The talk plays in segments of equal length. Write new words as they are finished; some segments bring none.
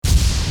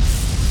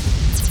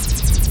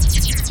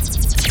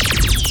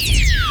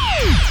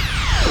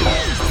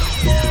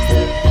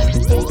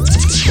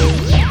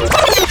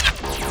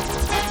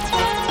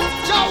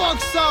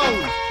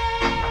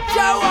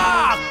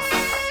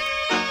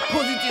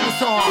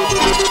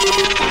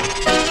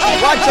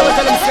Watch out,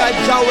 tell them say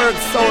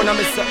OGAWORKS sound and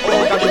Mr.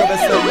 Oga, do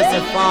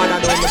Mr. Father,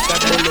 do Mr.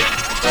 Bully.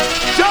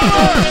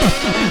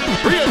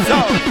 OGAWORKS! Real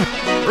sound!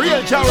 Real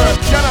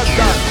OGAWORKS, you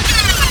understand?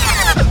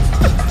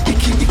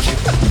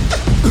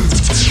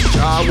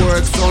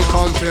 OGAWORKS sound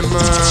come to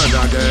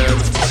murder them.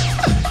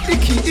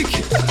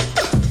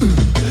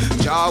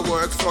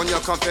 OGAWORKS sound you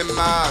come to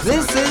murder.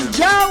 This is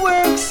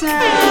OGAWORKS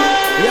sound.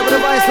 You have the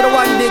voice for the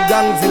one big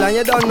gangzilla and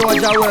you don't know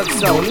OGAWORKS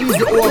sound.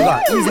 Easy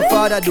Oga, easy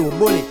Father do,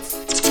 Bully.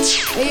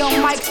 Hey yo,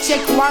 mic check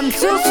 1, 2,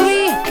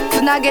 3.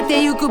 So now get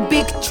there, you could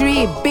big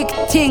tree, big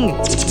thing.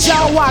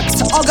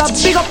 OGAWORKS, Oga,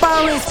 big up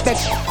and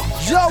respect.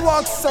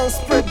 OGAWORKS sound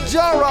spread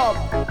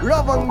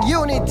love and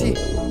unity.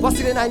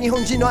 Wasile na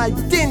Nihonji no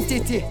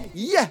identity.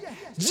 Yeah,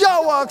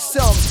 OGAWORKS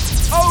sound.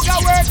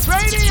 OGAWORKS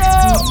radio.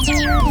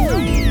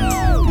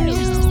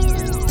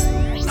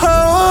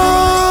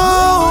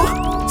 Oh,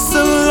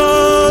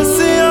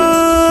 Selassie,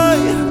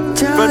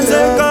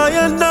 protect all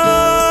your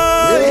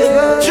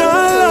night. Your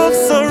love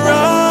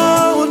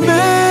surround me.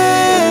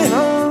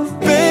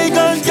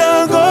 Pagan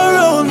can't go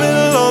round me.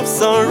 Love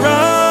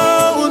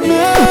surround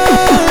me.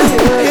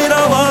 In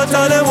the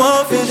water they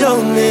want to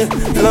drown me.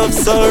 Love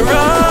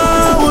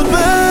surround me.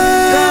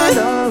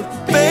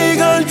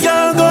 Pagan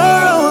can't go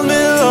round me.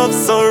 Love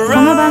surround me.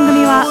 この番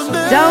組は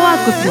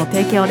OGAWORKSの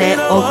提供で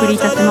お送りい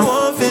たします。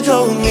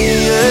Your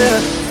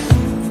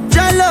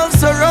love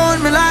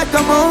surround me like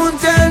a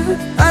mountain.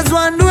 As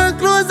one door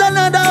close,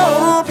 another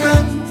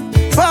open.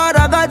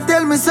 Father God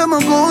tell me some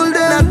golden.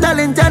 That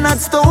talent are not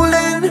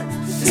stolen.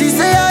 She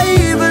say I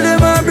evil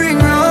them I bring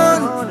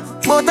round,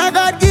 but I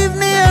God give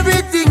me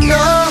everything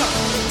now.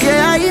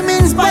 Yeah, Him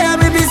inspire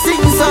me to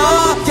sing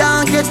so.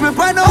 Can't catch me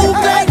by no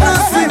hook like no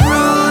swim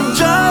run.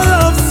 Your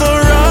love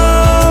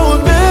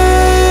surround me.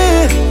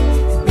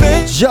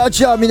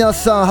 じゃあ皆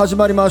さん始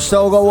まりました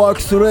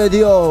OGAWORKS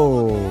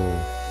Radio。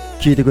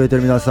聞いてくれて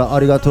る皆さんあ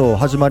りがとう。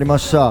始まりま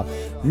した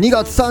2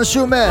月3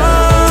週目。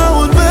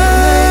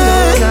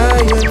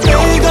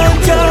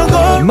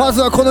ま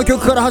ずはこの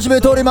曲から始め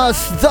ておりま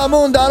す。 The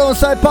Moon で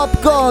Alongside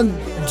Popcorn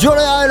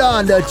Jolly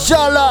Island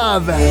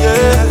Jalove。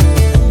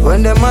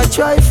 When them I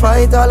try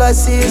fight, all I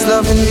see is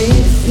love in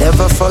me.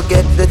 Never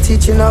forget the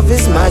teaching of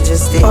His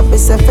Majesty. Papa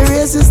said for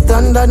raise His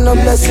standard, no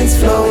blessings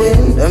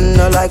flowing. Them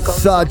no like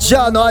us. さあジ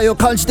ャーの愛を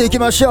感じていき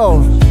ましょう。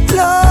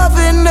 Love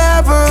in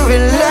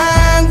every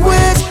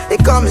language.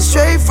 It comes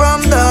straight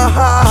from the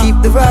heart.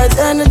 Keep the right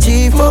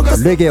energy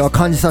focused. レゲエは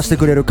感じさせて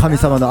くれる神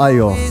様の愛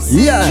を。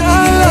Yeah!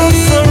 Love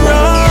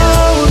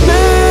surround me.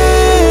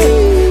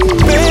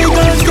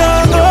 Pagan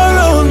can't go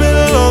round me.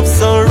 Love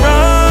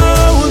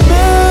surround me.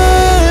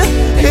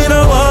 In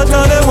the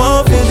water they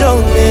want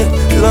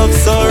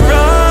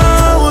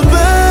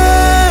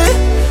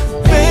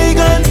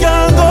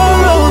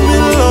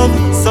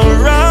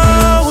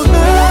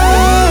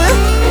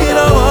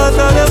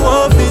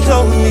to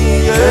drown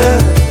me. Yeah.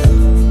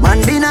 Man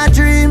in a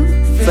dream,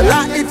 so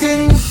like the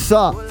thing.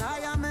 さ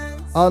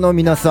あ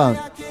皆さん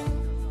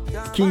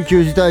緊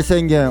急事態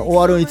宣言終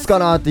わるんいつか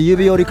なって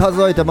指折り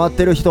数えて待っ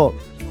てる人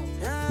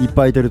いっ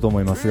ぱいいてると思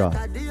いますが、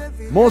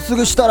もうす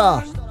ぐした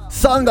ら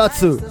3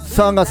月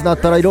になっ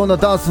たらいろんな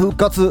ダンス復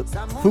活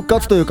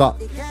というか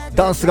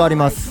ダンスがあり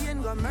ます。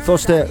そ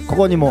してこ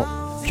こにも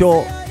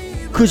今日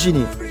9時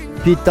に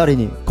ぴったり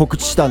に告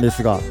知したんで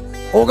すが、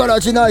オガラ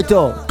ジナイ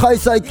ト開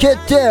催決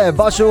定。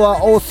場所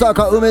は大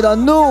阪梅田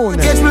ヌーン。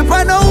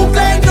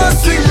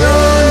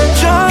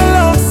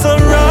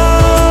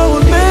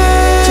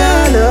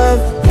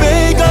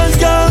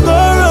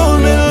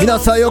皆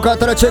さんよかっ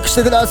たらチェックし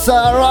てくだ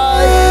さい。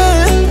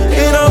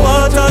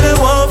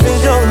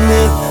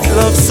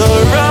Love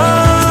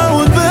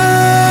surround me.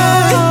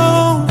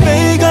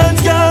 Pagan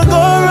can't go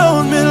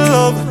round me.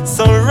 Love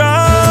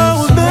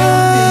surround me.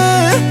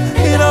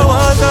 In the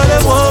water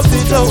they want to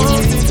drown me.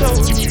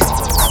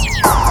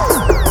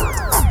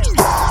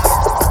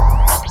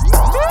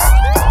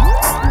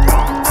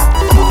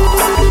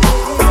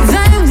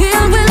 Thy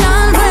will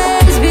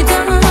always be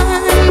done.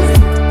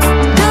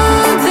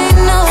 Don't they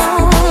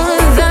know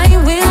Thy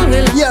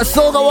will Yes,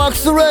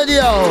 OGAWORKS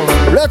Radio.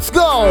 Let's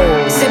go.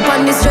 Sip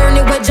on this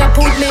journey where Jah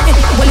put me.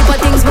 Well, if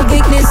things my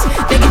weakness,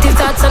 negative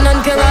thoughts and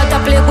unpure heart,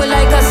 I play with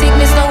like a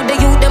sickness. Now the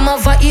youth them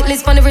have a hit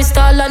list on every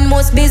stall and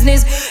most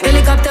business.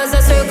 Helicopters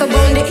are circle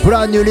round the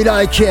Brand newly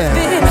like it.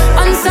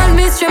 Unsolved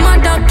mystery, my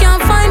dog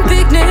can't find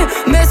picnic.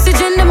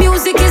 Message in the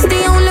music is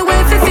the only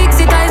way to fix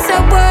it. I say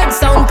word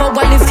sound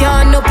power if you're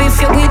on up if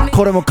you're with me.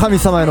 これも神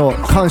様への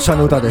感謝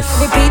の歌で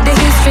す。 Repeat the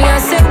history, I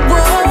say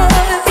word.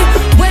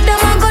 Where them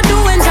I go do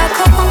when Jah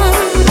come?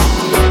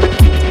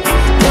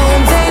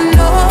 Don't they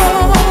know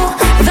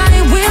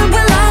Thy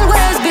will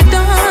always be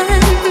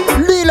done?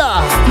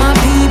 Lila. My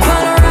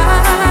people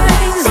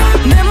rise.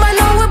 Remember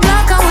now we're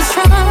black and we're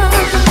strong.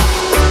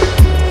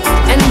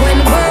 And when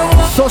we're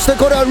そして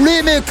これはリ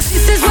ミックス。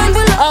 This is when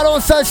we'll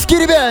Alongside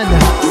Skitty Ben.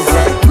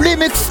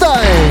 Remix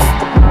style.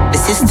 The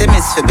system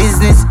is for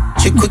business.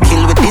 Trick we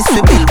kill with this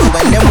we build. But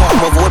when them want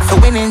more vote for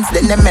winnings,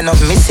 then them men not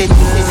miss it.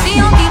 See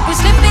how people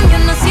slipping, you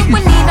know see we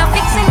need a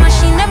fixing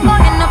machine. Them boy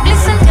end up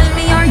listen, tell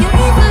me are you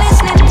even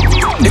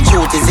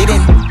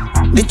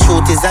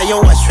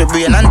desire wash for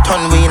brain and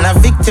turn we in a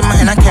victim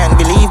and I can't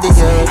believe this.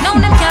 No,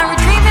 them can't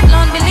retrieve it,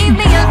 Lord, believe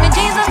me. Help me,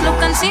 Jesus,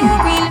 look and see who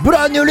real.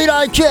 Brand new Lil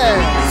Ike.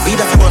 Weed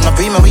up about my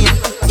prima weed.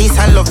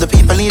 East and love the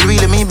people need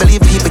really me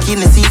believe people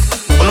keen the seat.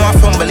 Oh no I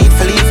fumble need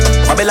for leave.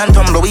 Babylon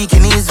tumble weak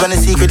in ease when the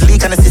secret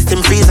leak and the system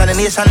freeze and the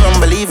nation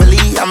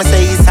unbelievably. I'ma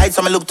say east side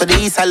so I look to the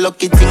east. I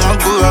lucky thing I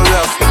grew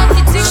rough.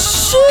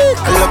 Shit.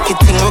 A lucky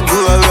thing I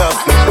grew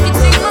rough.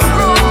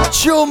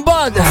 Tune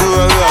bad.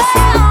 Grew rough.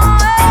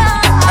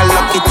 A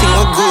lucky thing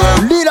I grew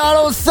rough. Lil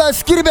alongside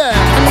Skitty Bang.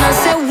 And I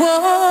say,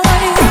 why?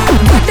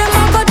 What them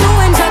I go do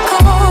when Jah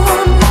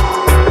come?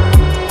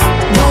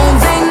 Don't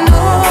they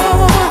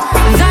know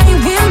thy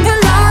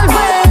will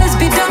always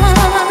be done?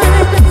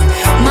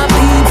 My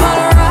people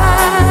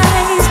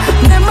rise.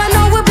 Remember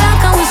now we're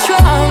black and we're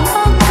strong.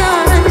 Oh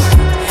gosh.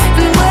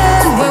 And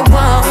when we're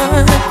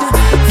one,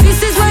 this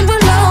is when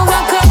we'll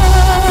overcome.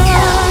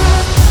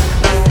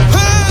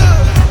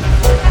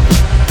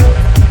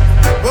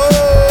 Oh,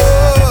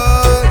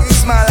 you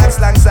smile like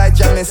alongside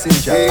your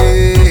messenger.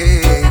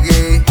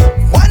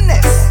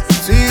 Oneness.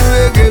 See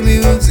reggae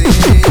music.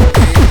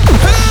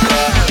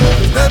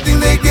 There's nothing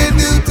they can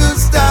do to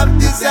stop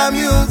this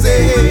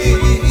music.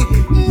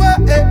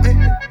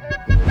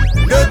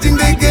 Nothing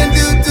they can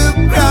do to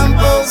cramp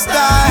our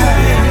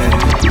style.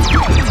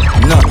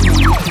 Nothing.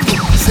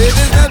 Say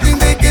there's nothing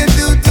they can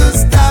do to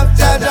stop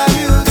Jaja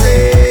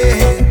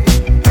music.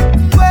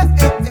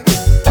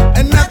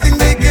 And nothing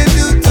they can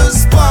do to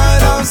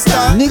spoil our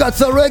style.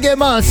 Niggas a reggae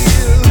mass.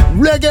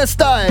 Reggae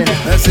style.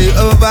 I say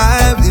a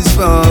vibe is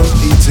from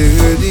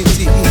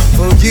eternity,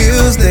 for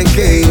years,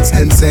 decades,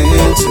 and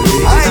centuries.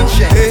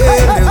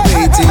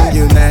 Elevating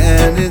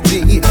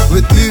humanity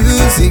with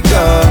music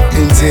of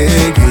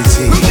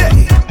integrity.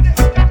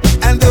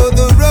 And though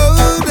the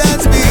road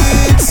has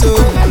been so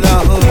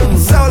long,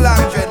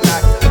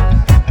 dreadlock,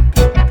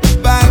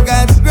 by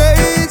God's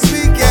grace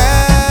we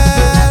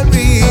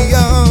carry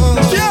on.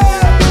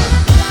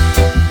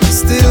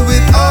 Still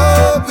with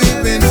all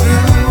we've been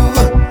through,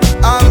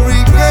 our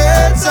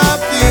regrets are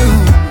few,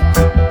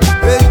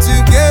 but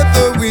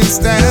together we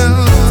stand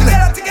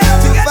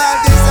to fight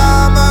this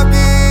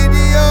Armageddon.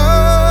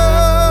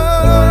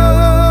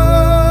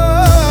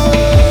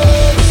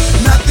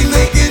 Nothing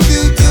they can do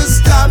to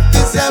stop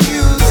this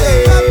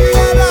music,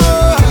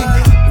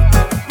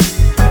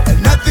 and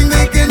nothing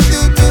they can do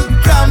to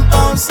cramp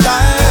our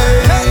style.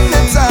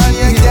 That's all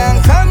you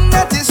can come,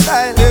 that is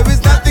style. There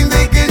is nothing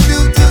they can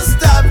do to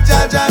stop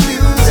Jaja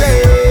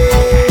music.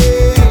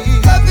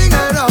 Nothing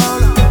at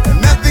all,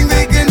 and nothing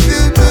they can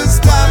do to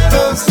stop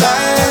our style.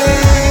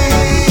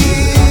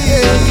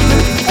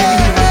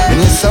 When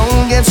your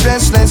soul gets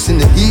restless in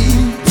the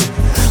heat,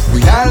 we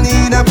all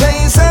need a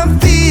place of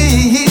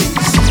peace.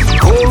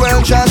 Whole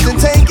world tries to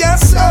take your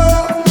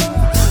soul.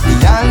 We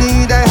all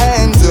need a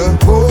hand to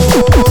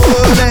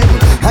hold it.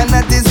 And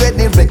that is where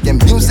the reggae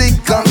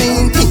music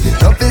coming in.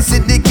 Nothing see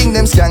the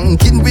kingdom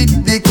skanking with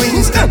the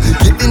queens.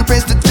 Giving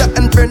praise to Jah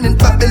and burning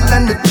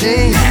Babylon the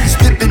chain.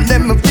 Slipping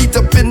them feet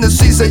up in the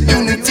seas of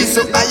unity.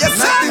 So I have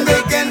nothing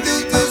they can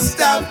do to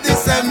stop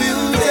this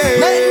music.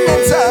 Nothing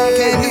at all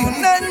can do,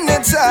 nothing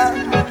at all.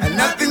 And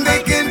nothing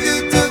they can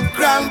do to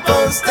cramp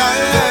our style.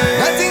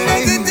 Nothing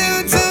they can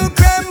do to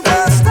cramp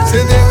our style. So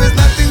there is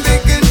nothing they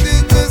can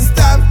do to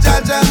stop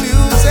Jaja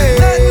music.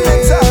 Nothing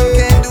at all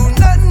can do,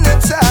 nothing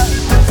at all.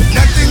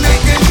 Nothing they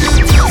can do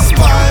to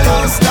spoil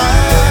our style.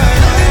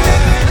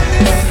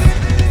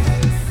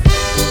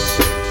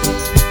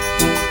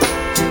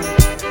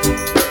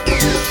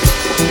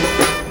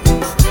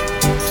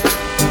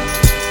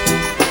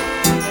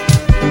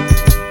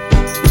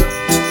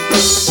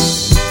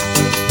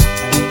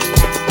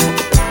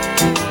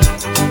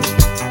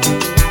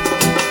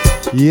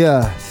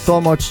 Yeah,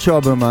 so much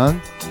trouble, man.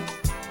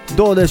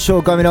 どうでしょ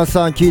うか皆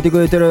さん、聞いてく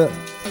れてる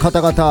方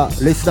々、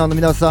リスナーの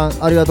皆さ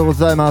ん、ありがとうご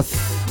ざいます。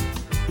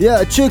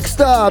Yeah, チュクス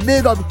ター、ビ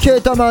ッグアップ、ケ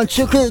ータマン、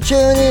チュクチ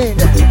ューニン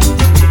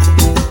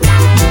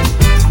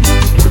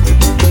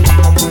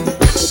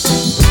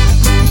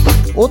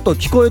グ。音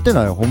聞こえて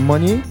ない？ほんま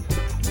に？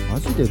マ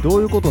ジでど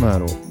ういうことなんや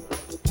ろ？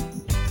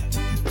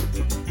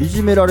い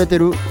じめられて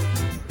る？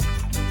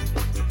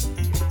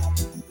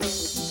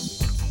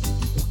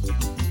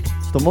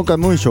ちょっともう一回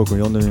ムンショウ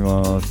君呼んでみ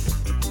ます。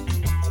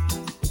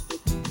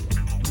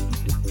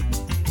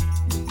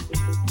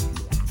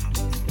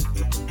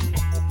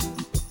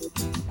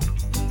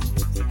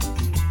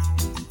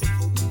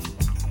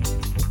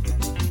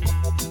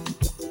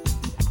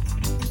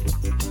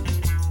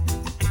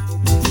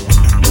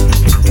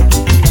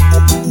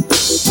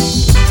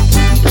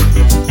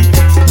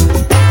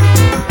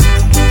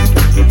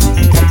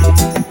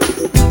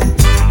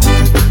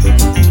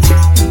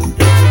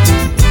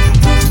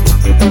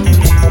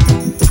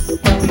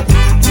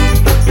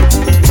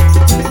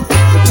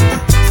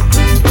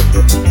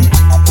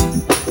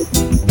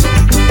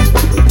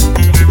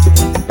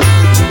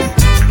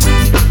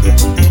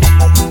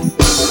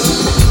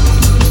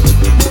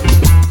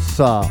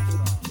さ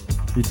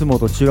あ、いつも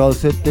と違う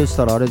設定し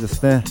たらあれで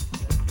すね。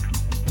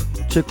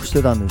チェックし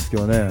てたんですけ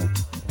どね、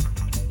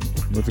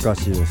難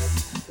しいで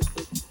す。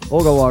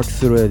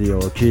OGAWORKS レディオ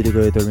を聞いてく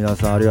れてる皆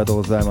さんありがとう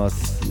ございま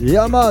す。い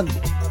やマン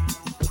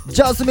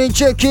ジャスミン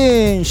チェック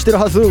インしてる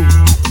はず。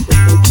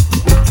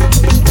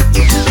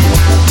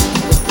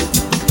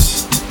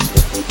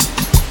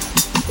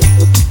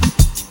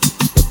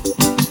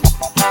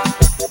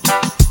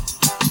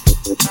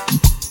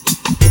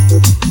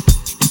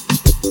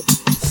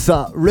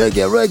さあレ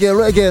ゲ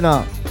エ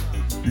な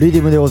リデ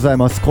ィムでござい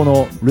ます。こ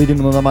のリディ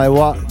ムの名前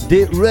は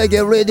The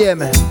Reggae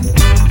Rhythm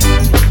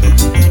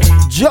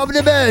Job the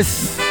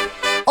Bass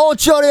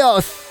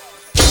Ochorios。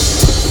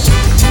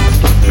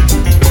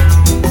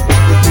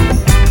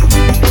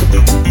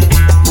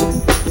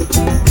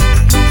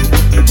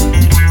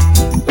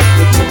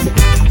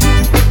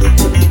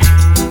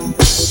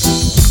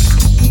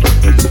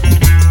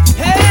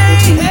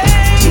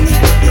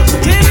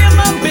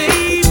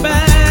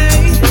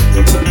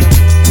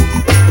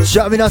じ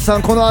ゃあ皆さ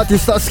んこのアーティ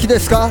ストは好きで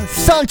すか？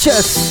サンチェ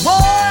ス。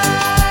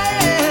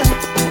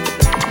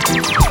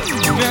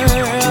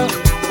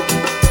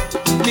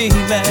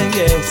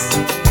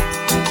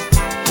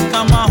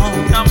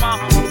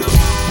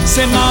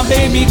Say my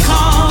baby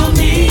call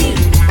me,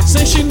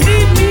 say she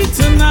need me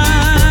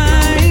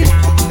tonight.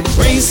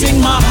 Racing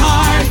my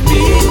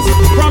heartbeat,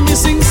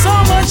 promising so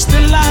much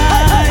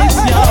delight,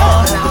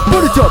 y'all.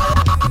 Put it up.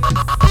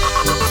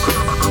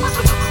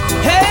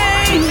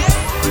 Hey,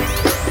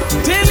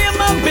 tell you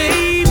my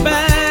baby,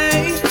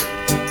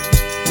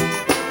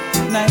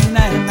 night,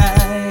 night,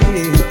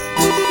 night.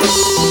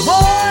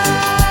 Boy,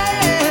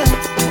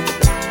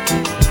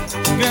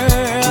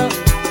 girl,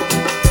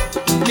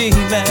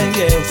 baby,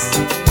 yes.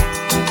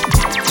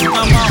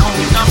 Come on.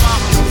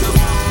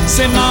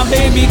 Say my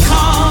baby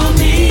call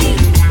me,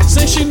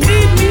 say she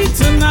need me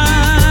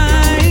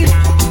tonight.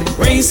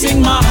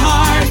 Racing my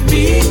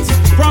heartbeat,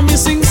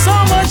 promising so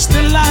much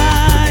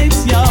delight,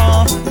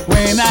 y'all.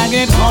 When I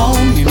get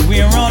home and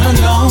we're all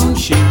alone,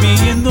 she'll be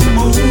in the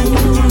mood,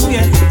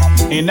 yeah.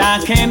 And I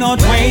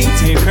cannot wait,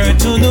 take her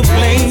to the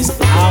place,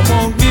 I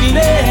won't be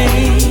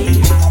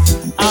late.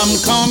 I'm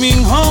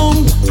coming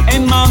home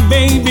and my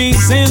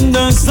baby's in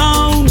the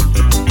zone.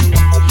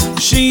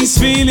 She's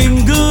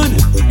feeling good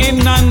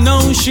and I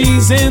know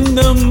she's in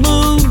the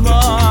mood,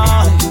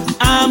 boy.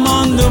 I'm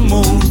on the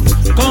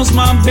move, cause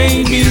my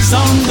baby's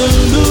on the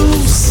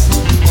loose.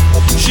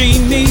 She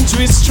needs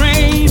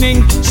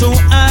restraining, so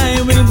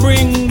I will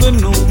bring the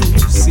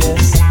news,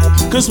 yes.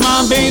 Cause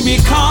my baby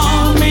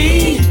called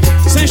me,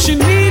 says she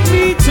need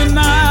me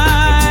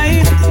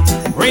tonight.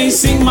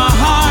 Racing my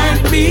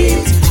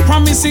heartbeat,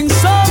 promising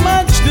so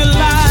much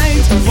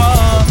delight.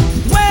 But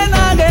when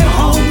I get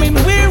home and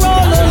we're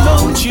all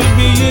alone, she'll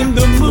be in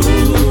the mood.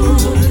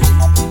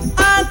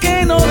 I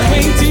cannot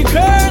wait to take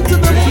her to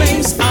the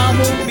place, I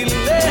won't be late.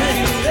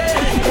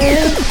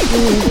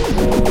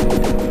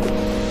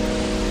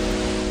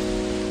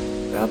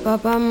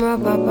 Ra-ba-bum,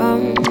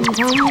 ra-ba-bum, bum-bum.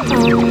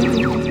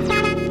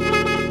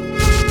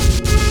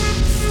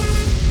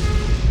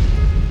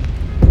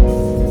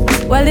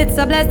 Well, it's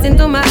a blessing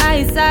to my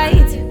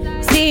eyesight,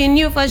 seeing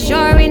you for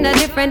sure in a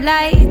different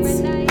light.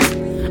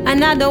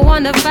 And I don't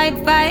wanna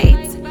fight,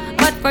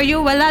 but for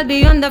you, well, I'll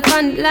be on the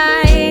front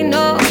line.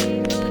 No,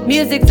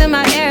 music to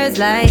my ears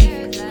like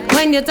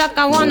when you talk,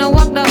 I wanna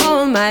walk the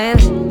whole mile.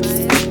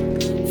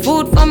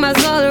 Food for my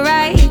soul,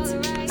 right?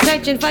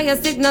 Searching for your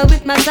signal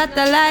with my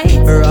satellite.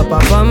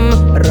 Ra-pa-bum,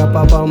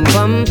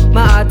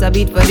 my heart a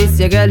beat for this,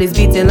 your girl is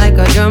beating like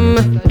a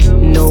drum.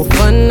 No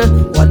fun,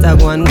 what a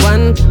one.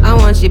 I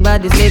want she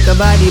body, make her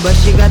body, but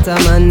she got a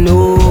man.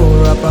 No,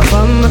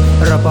 ra-pa-bum,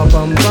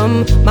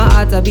 my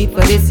heart a beat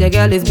for this, your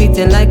girl is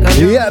beating like a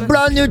drum. Yeah,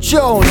 brand new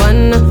tune.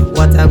 Fun,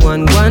 what a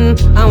one.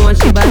 I want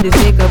she body,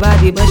 make her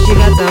body, but she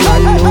got a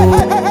man.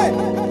 No.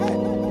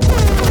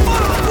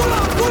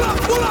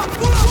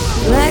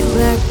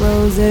 Black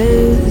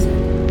roses.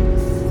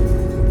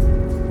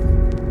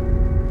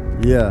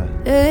 Yeah、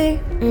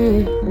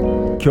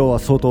今日は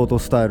外音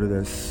スタイル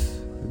で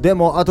す。で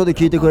も後で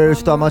聞いてくれる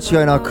人は間違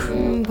いなく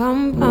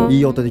い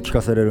い音で聞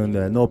かせれるん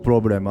で No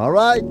problem.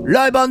 Alright?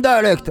 Live and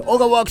direct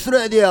OGAWORKS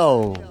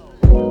Radio.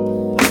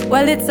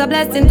 Well, it's a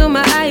blessing to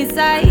my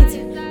eyesight,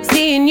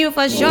 seeing you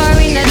for sure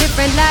in a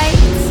different light.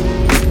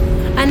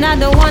 And I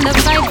don't wanna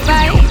fight,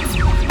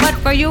 but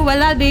for you,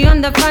 well, I'll be on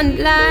the front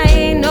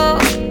line. No,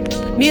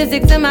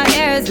 music to my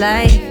ears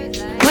like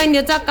when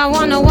you talk, I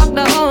wanna walk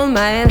the whole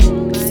mile.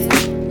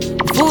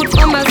 Food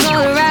for my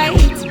soul, right?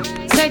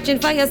 Searching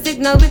for your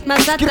signal with my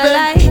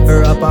satellite.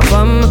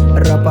 Ra-pa-bum,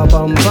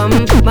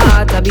 my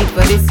heart a beat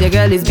for this, your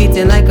girl is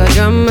beating like a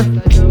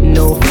drum.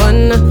 No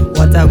fun,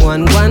 what a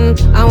one.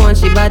 I want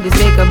she body,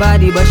 make her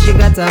body, but she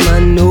got a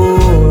man. No,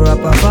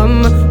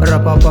 ra-pa-bum,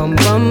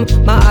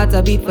 my heart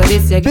a beat for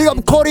this, your Big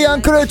up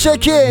Korean crew,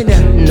 check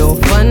in. No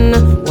fun,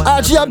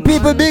 Asian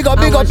people, big up.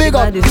 She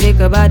body, make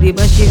her body,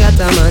 but she got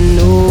a man.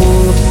 No,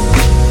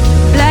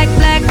 black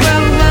roses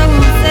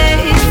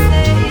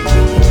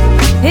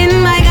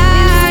in my garden.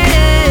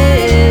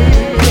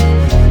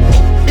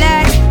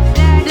 Black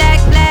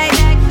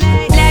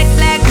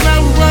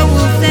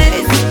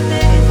roses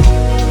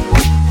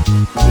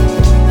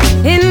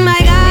in my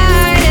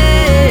garden.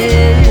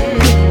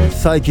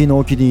 最近の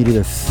お気に入り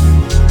です。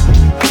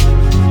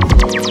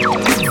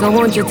 So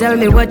won't you tell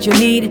me what you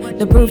need?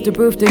 The proof to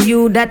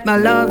you that my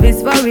love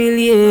is for real,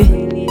 yeah.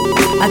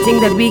 I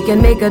think that we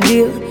can make a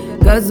deal,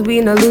 cause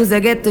we no lose, I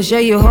get to show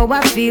you how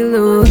I feel,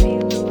 ooh.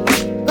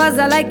 Cause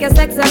I like your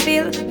sex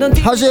appeal. Don't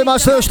you はじめま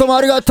しての人も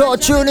ありがとう。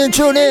チューニン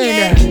チューニ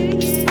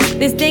ン。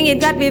 This thing it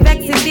got me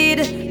vexed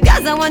indeed.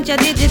 Cause I want your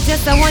digits,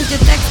 yes I want you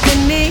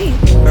texting me.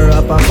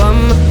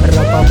 Rap-a-bum,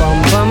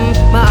 rap-a-bum-bum.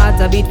 My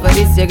heart a beat for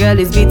this, your girl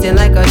is beating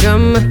like a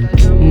drum.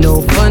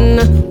 No fun,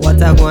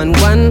 what a one.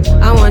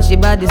 I want she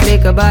body,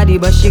 take a body,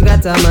 but she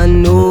got a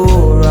man. No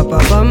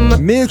rap-a-bum.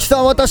 みゆき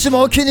さん私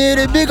もお気に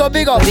入り。ビガ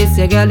ビガ。 This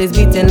your girl is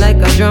beating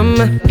like a drum.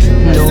 No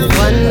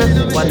fun,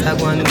 what a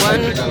one.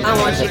 I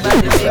want she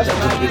body, take a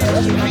body,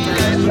 but she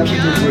got a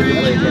man.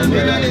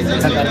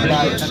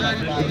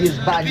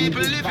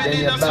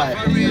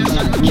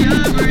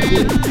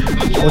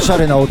 おしゃ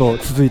れな音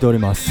続いており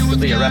ます。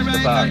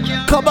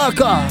カバ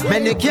カ。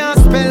 Many can't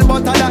spell,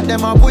 but I let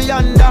them up we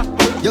under.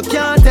 You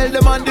can't tell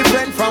them man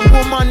different from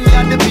woman. Me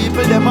and the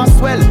people them as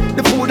well.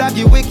 The food I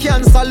give we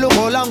cancer. Look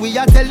how long we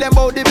a tell them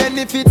about the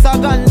benefits of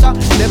ganja.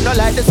 Them no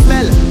like the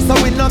smell, so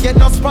we no get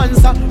no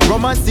sponsor.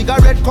 Rum and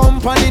cigarette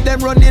company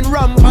them running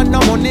rampant. No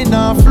money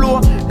no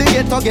flow. The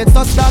ghetto get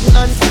so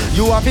stagnant.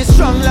 You have it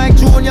strong like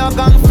junior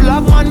gang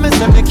flag man. Me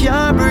say me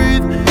can't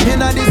breathe.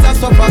 Inna this a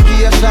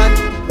suffocation.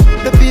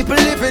 The people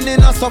living in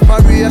a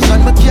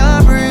sufferation. Me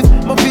can't breathe.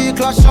 Me feel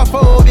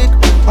claustrophobic.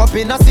 Up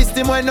in a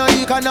system where no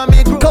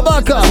economic growth.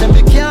 Kabaka.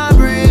 Me can't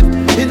breathe.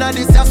 In a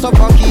this a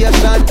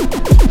suffocation.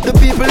 The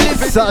people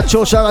living. さあ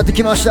調子上がって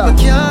きました。 Me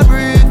can't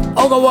breathe.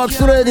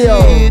 OGAWORKS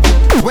Radio.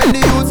 When the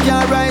youths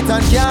can't write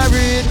and can't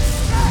read.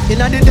 In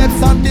the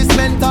depths of this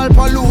mental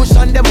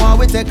pollution, them want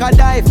we take a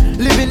dive.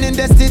 Living in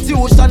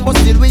destitution, but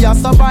still we are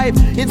survive.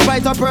 In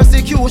spite of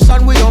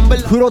persecution, we humble.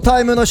 風呂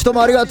タイムの人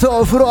もありがと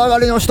う。風呂上が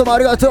りの人もあ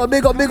りがとう。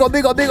ビガビガ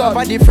ビガビガ。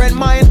 Have a different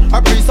mind,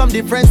 agree some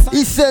different.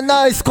 一銭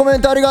ナイスコメ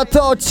ントありが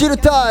とう。チル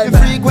タイム。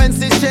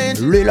 Frequencies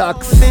change.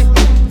 Relax.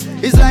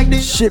 It's like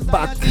this shit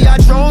back. I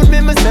drown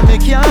me, me say me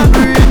can't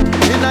breathe.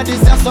 In a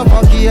this a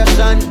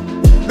suffocation.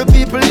 The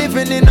people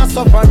living in a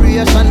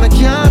sufferation. Me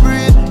can't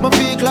breathe. Me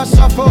feel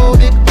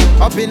claustrophobic.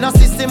 Up in a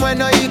system where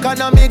no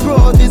economic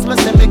growth is. Me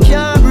say me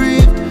can't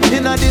breathe.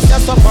 In a this a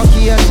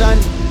suffocation.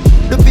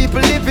 The people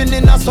living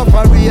in a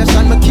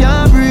sufferation. Me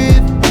can't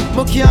breathe.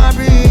 Me can't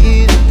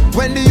breathe.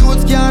 When the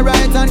youths can't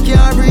write and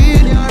can't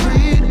read.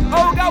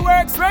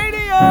 OGAWORKS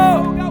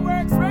Radio.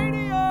 OGAWORKS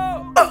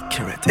Radio.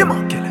 Accurate,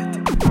 immaculate.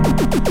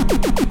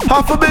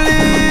 Have to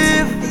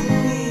believe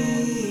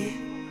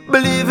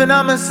in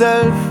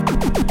myself.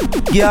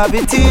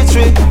 Gabby teach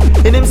me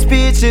in him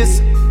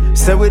speeches.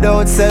 Say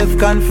without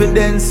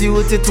self-confidence,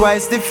 you to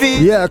twice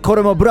defeat. Yeah, こ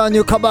れもブランニ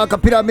ューカバーカ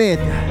ピラミッ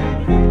ド。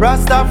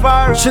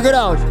 Rastafari. Check it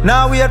out.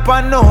 Now wait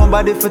for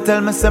nobody for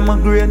tell me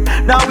some great.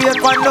 Now wait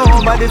for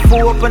nobody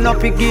for open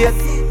up a gate.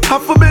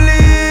 Have to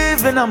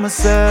believe in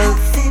myself.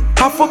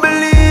 Have to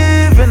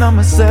believe in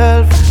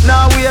myself.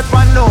 Now wait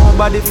for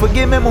nobody for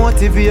give me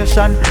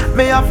motivation.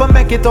 Me have to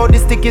make it out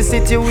this sticky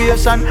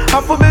situation.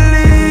 Have to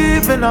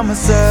believe in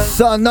myself.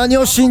 さあ何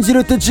を信じ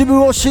るって自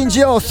分を信じ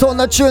よう。そん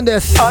なチューンで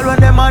す。 All when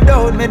them a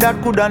doubt me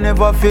that coulda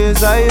never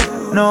face I.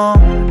 No,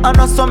 I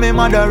know so me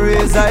mother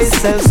raise I.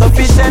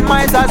 Self-sufficient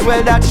might as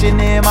well that she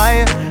name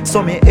I.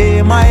 So me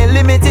aim my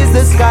limit is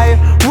the sky.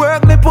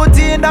 Work me put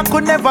in that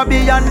could never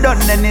be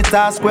undone. Any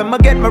task when me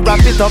get me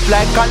wrap it up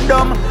like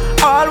condom.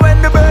 All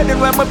when the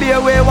burden when me be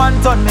away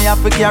 1 ton. Me have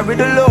to carry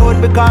the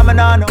load because me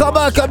nah know. Come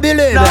back and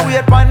believe. Now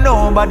wait for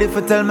nobody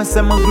for tell me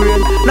say me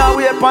great. Now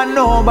wait for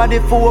nobody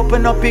for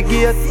open up a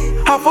gate.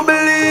 Have to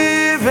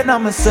believe in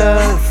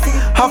myself.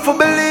 Have to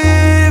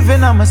believe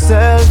in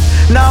myself.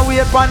 Now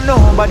wait for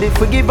nobody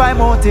for give my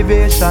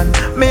motivation.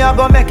 Me I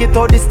go make it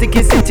out this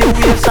sticky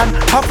situation.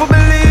 Have to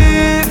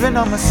believe in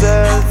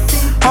myself.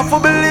 Have to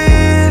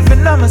believe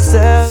in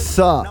myself.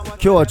 さあ今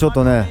日はちょっ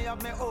とね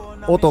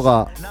音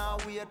が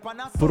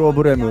プロ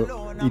ブレム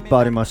いっぱ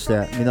いありまし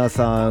て皆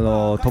さん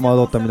戸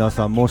惑った皆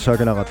さん申し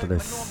訳なかったで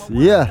す。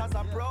いや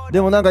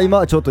でもなんか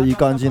今ちょっといい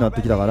感じになっ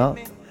てきたかな。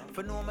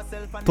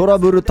トラ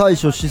ブル対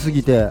処しす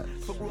ぎて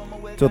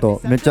ちょっ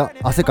とめっちゃ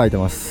汗かいて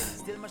ま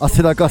す。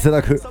汗だく汗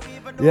だく。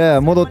い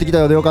や戻ってきた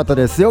ようでよかった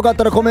です。よかっ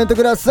たらコメント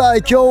ください。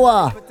今日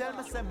は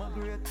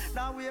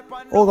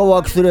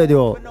OGAWORKS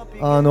Radio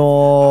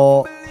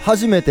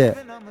初めて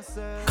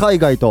海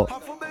外と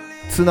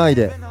つない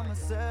で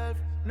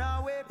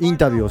イン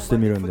タビューをして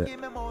みるんで、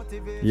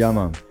いや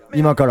マン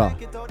今から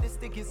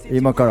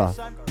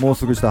もう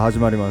すぐしたら始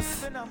まりま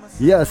す。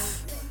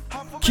 Yes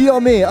清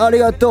美あり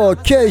がとう。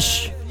ケイ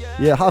シ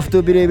Yeah have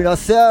to believe in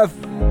yourself.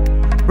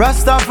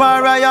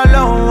 Rastafari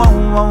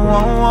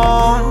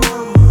alone.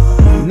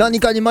 何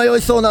かに迷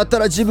いそうになった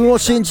ら自分を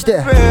信じ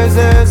て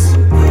Praises.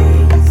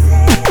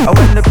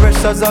 When the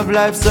pressures of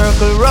life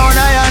circle round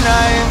I and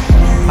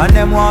I, and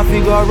them want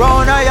to go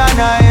round I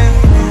and I,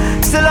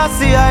 still I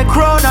see I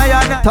crown I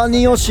and I. 他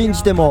人を信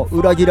じても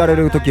裏切られ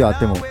る時はあっ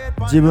ても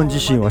自分自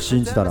身は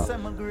信じたら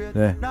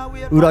ね、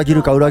裏切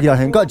るか裏切ら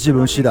へんか自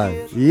分次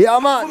第。いや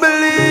まん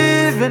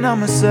Believe in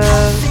myself.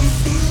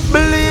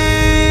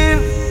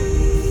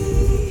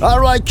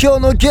 Alright、 今日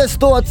のゲス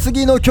トは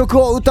次の曲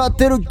を歌っ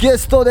てるゲ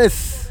ストで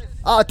す。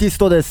アーティス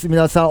トです。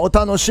皆さんお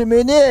楽し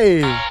みに。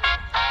Alright,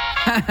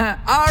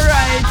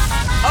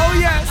 oh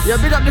yes, yeah,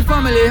 big up the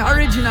family,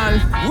 original,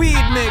 weed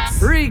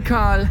mix,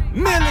 REKALL,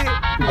 Millie,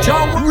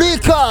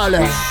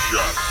 REKALL.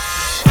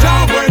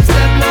 OGAWORKS,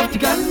 them love the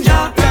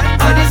ganja,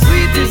 and the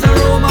sweetest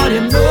aroma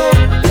them know.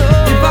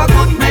 If I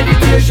good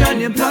meditation,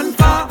 them plan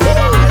for,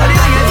 and the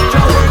highest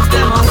OGAWORKS,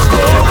 them on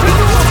score.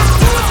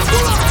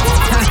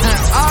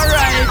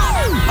 Alright,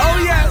 oh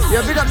yes,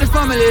 yeah, big up the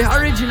family,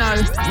 original,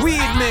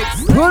 weed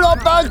mix, Pull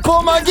up and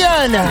come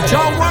again.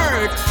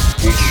 OGAWORKS.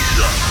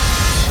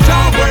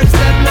 OGAWORKS,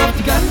 them love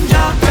the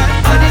ganja,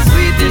 and the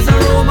sweetest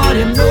aroma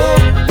them know.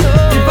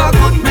 If I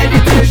good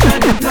meditation,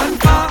 them plan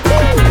for,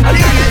 and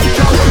the highest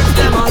OGAWORKS,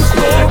 them on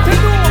score.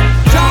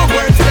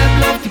 OGAWORKS, them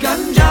love the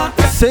ganja.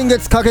 先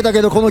月かけた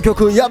けどこの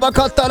曲やば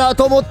かったな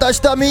と思った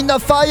人はみんな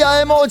ファイア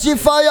ーエモージ、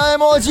ファイアーエ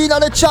モージな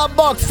のでチャット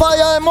ボックスファ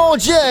イアーエモー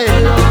ジ。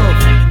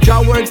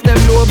OGAWORKS, them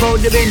know about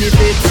the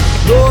benefits.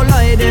 Don't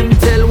lie, them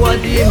tell what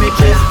the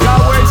image is.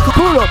 OGAWORKS,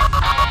 pull up.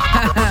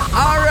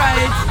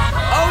 Alright,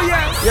 oh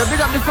yes, yeah, big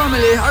up the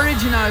family,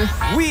 original,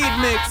 weed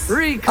mix,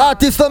 REKALL. アー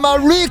ティストの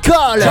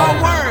REKALL.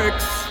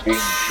 OGAWORKS,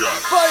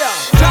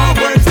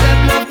 OGAWORKS,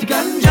 them love the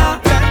ganja,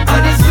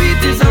 and the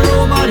sweetest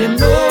aroma them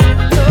know.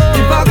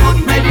 If I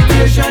good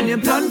meditation,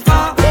 them plan for,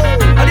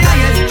 and the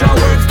highest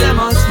OGAWORKS, them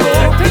on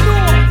smoke.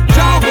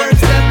 OGAWORKS,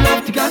 them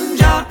love the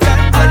ganja,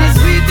 and the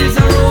sweetest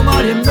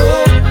aroma them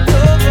know.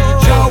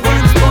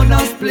 OGAWORKS, on a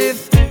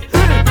spliff,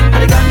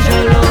 and the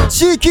ganja love.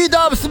 Cheeky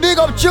Dubs, big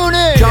up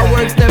tuning.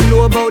 OGAWORKS, them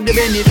know about the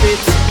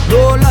benefits.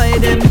 Don't lie,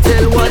 them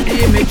tell what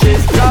the image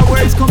is.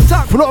 OGAWORKS, come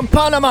talk from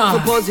Panama. So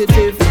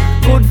positive,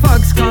 good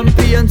facts,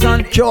 campaigns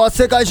and 今日は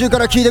世界中か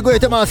ら聞いてくれ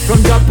てます。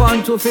 From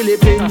Japan to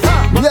Philippines.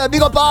 Yeah,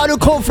 big up all who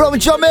come from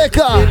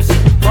Jamaica.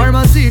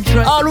 Pharmacy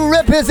trend. All who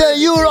represent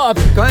Europe,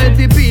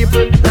 Healthy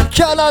people.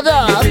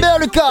 Canada,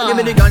 America. Give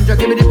me the ganja,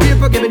 give me the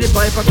paper, give me the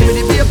piper, give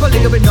me the paper,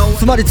 give me now.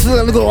 つまり通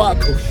なのは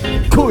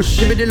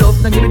Kush. Give me the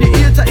love, now give me the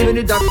eater, give me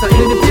the doctor, give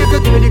me the paper,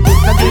 give me the good,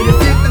 now give me the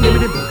fake, now give me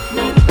the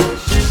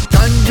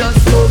ganja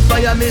sold by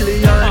a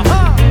million.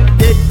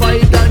 Dead by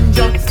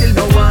ganja, still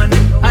no one.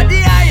 At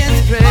the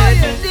highest grade,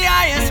 the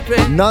highest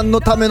grade. 何の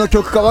ための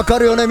曲かわか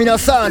るよね皆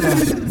さん。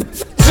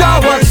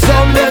OGAWORKS,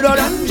 some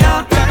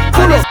ganja.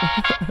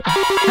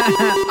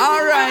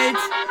 Alright,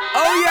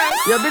 oh yes,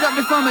 yeah, big up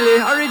the family,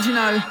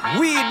 original,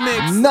 weed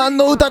mix. 何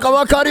の歌か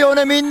わかるよ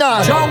ねみん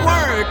な。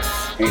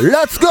OGAWORKS,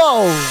 Let's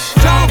go.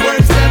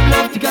 OGAWORKS, them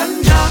love the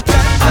ganja,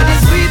 and the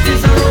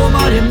sweetest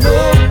aroma them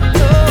know.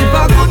 If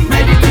I good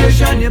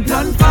meditation, them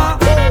plan for,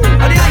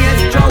 and the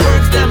highest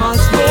OGAWORKS, them on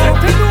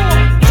smoke.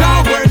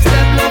 OGAWORKS,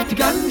 them love the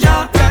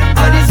ganja,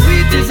 and the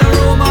sweetest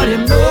aroma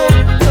them know.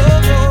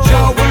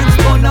 OGAWORKS,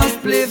 on a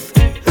spliff,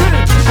 and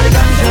the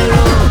ganja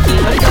love,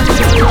 and the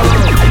ganja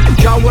love.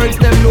 OGAWORKS,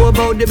 them know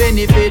about the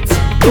benefits.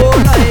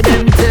 Don't lie,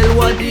 them tell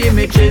what the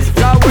image is.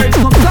 OGAWORKS,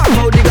 come talk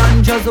about the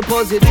ganja so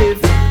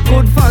positive.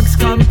 Good facts,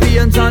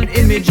 campaigns and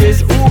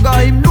images. Who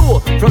got him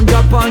know? From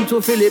Japan to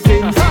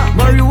Philippines.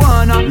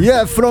 Marijuana.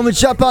 Yeah, from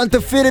Japan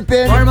to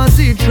Philippines.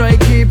 Pharmacy try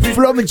keep it.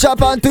 From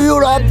Japan to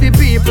Europe. The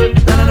people,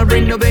 and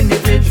bring no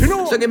benefits.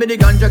 So give me the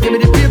ganja, give me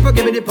the paper,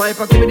 give me the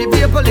piper, give me the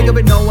paper. Lick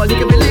it now, lick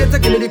it later,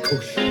 give me the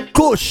kush.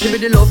 Kush. Give me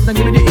the love, now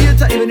give me the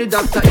eater, give me the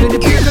doctor, give me the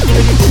paper, give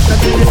me the kush, now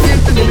give me the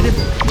fake, now give me the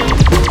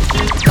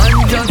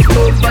ganja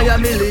sold by a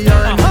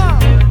million.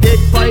 Dead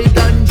by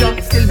ganja,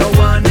 still no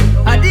one.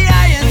 At the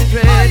highest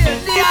grade,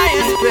 the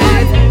highest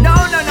grade. No,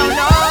 no, no,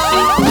 no.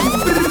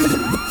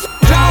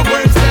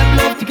 OGAWORKS, them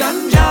love the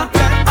ganja,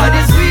 and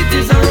the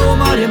sweetest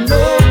aroma them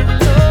know.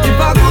 If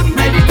I good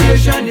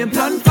meditation, them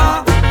plan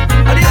for,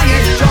 and the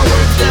highest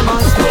OGAWORKS, them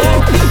on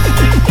smoke.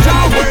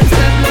 OGAWORKS,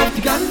 them love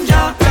the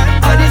ganja,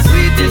 and the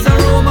sweetest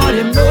aroma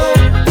them know.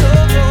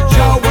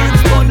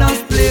 OGAWORKS, on a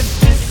spliff,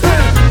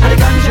 and the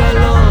ganja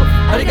love,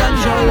 and the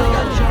ganja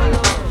love.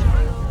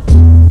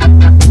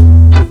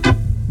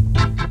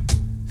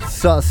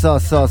 さ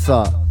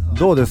あ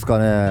どうですか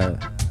ね。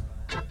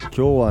今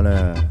日は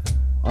ね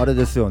あれ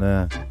ですよ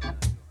ね、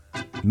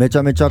めち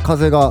ゃめちゃ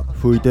風が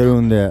吹いてる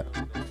んで、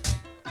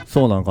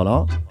そうなんか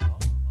な、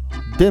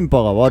電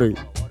波が悪い、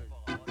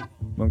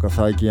なんか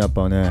最近やっ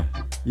ぱね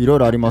いろい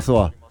ろあります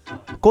わ。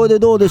これで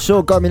どうでしょ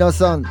うか皆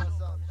さん。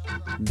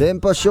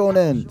電波少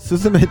年、す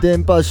ずめ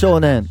電波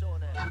少年、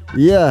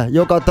いや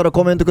よかったら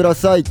コメントくだ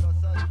さい。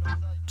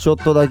ちょっ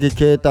とだけ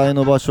携帯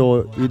の場所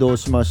を移動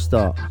しまし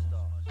た。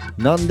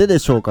なんでで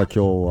しょうか今日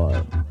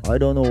は。 I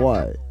don't know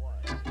why。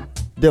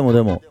 でも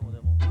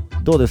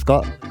どうです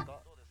か。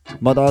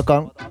まだあか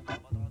ん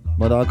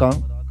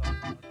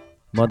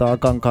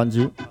感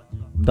じ、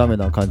ダメ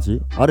な感じ、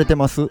荒れて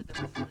ます。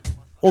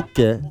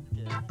 OK。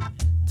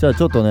 じゃあ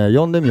ちょっとね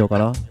読んでみようか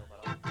な。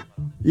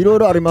いろい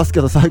ろあります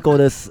けど最高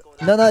です。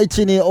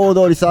712大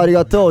通りさんあり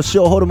がとう。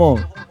塩ホルモ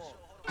ン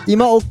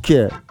今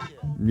OK。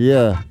 い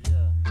や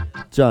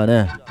じゃあ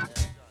ね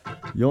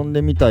読ん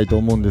でみたいと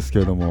思うんですけ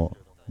れども、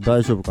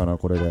大丈夫かな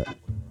これで。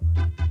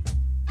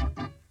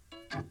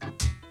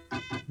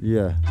い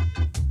や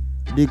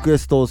リクエ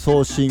ストを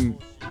送信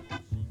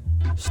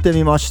して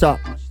みました。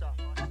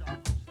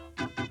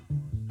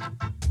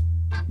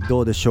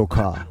どうでしょう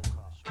か。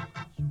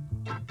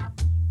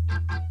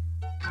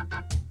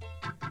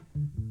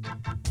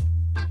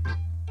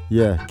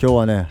今日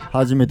はね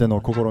初めて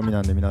の試み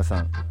なんで皆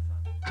さん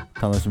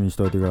楽しみにし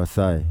ておいてくだ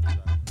さい。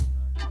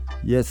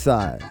Yes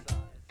I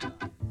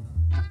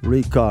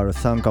REKALL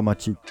参加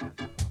待ち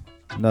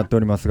なってお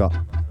りますが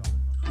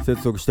接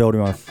続しており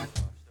ます。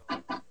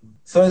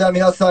それでは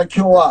皆さん、今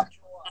日は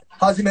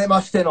初め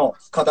ましての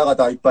方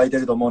々いっぱいいて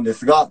ると思うんで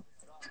すが、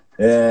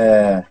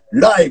ラ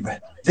イブ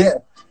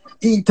で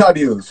インタ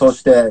ビュー、そ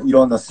してい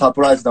ろんなサ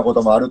プライズなこ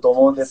ともあると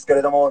思うんですけ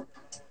れども、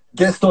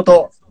ゲスト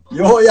と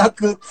ようや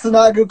くつ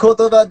なぐこ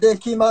とがで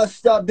きま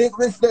した。 Big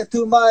respect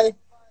to my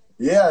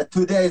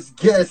today's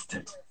guest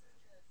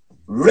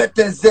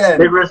represent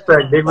big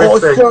respect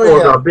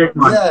Australia, big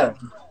man.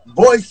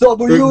 Voice of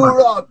big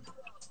Europe,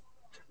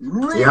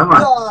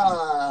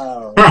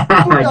 REKALL.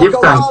 Give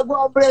thanks.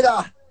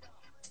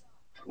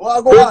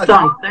 Big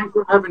thanks. Thanks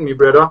for having me,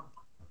 brother.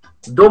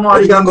 Domo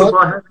arigato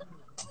for having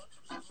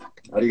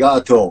me.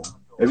 Arigato.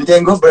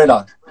 Everything good,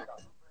 brother?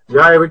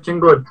 Yeah, everything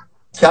good.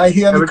 Can you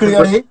hear me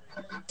clearly?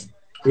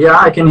 Yeah,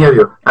 I can hear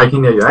you. And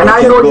okay,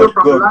 I know you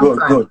from good, a long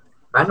time. Good.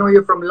 I know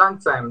you from a long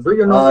time. Do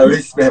you know me?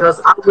 Respect.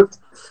 Because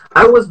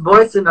I was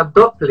voicing a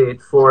dub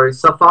plate for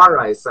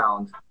Safari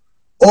Sound.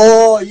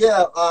 Oh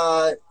yeah,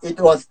 it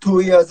was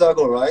 2 years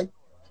ago, right?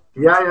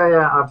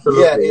 Yeah,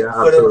 absolutely.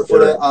 For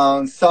the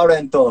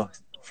Salento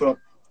from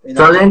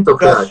Salento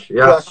Crash,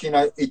 Crash in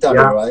Italy,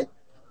 right?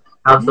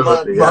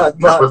 Absolutely.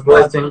 That was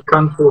voicing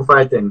Kung Fu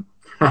Fighting.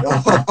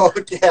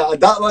 Okay,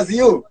 that was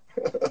you.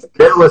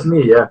 That was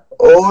me, yeah.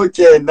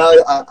 Okay, now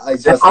I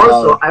just. And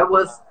also,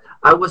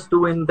 I was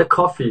doing the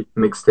coffee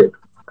mixtape,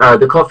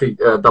 the coffee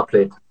dub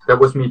plate. That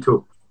was me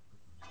too.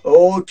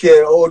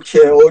 Okay.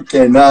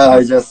 Now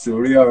I just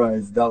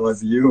realized that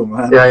was you,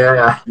 man.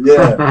 Yeah.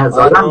 It's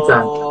a long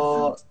time.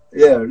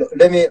 Yeah,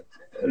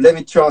 let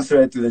me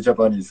translate to the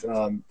Japanese.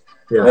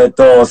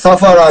 サ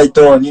ファライ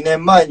と2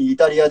年前にイ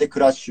タリアでク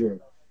ラッシュ。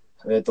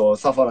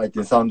サファライって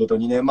いうサウンドと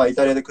2年前イ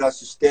タリアでクラッ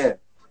シュして、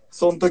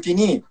その時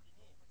に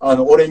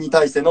俺に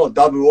対しての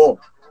ダブを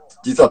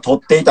実は取っ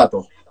ていた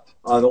と。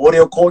俺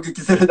を攻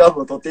撃するダ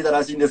ブを取っていた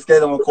らしいんですけれ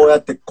ども、こうや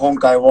って今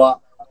回は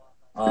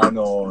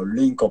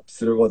リンクアップ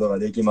することが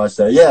できまし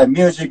た。Yeah,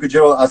 music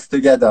drew us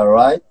together,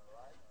 right?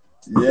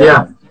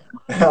 Yeah.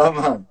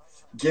 Man,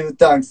 give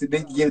thanks,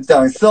 big give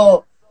thanks.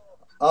 So,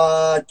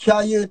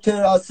 can you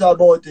tell us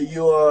about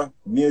your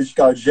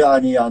musical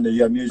journey and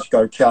your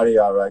musical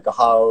career, like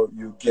how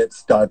you get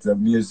started the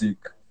music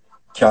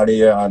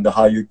career and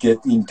how you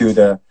get into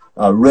the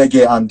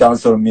reggae and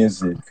dancehall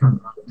music?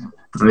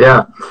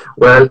 Yeah,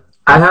 well,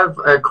 I have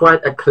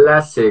quite a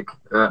classic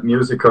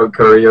musical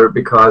career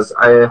because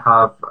I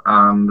have,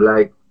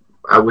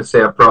 I would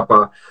say, a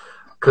proper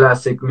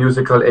classic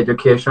musical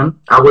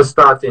education. I was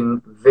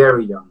starting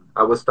very young.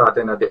 I was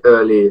starting at the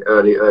early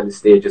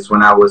stages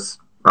when I was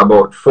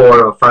about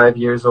 4 or 5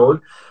 years old,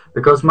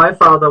 because my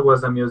father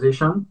was a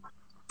musician.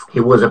 He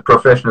was a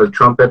professional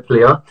trumpet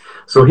player,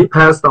 so he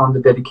passed on the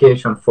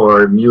dedication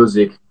for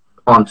music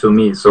onto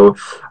me. So,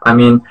 I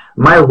mean,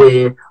 my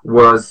way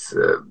was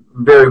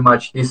very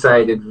much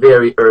decided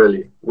very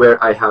early where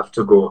I have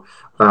to go.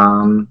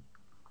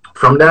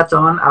 From that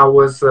on, I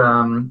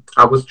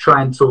was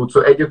trying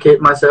to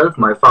educate myself.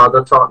 My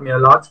father taught me a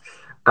lot,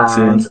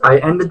 and I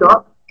ended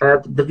up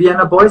at the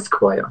Vienna Boys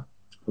Choir,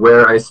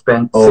 where I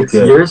spent 6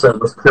 years. I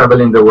was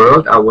traveling the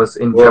world. I was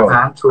in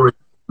Japan, touring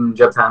in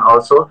Japan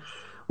also.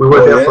 We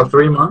were there for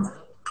 3 months.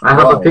 I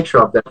have a picture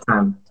of that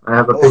time.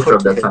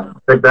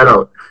 Check that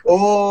out.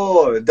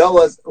 Oh, that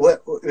was, where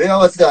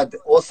was that?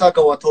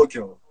 Osaka or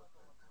Tokyo?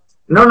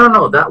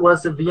 No. That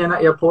was the Vienna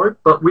airport,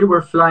 but we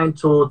were flying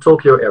to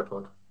Tokyo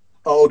airport.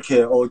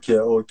 Okay.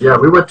 Yeah,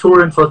 we were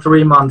touring for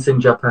 3 months in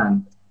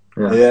Japan.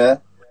 Yeah.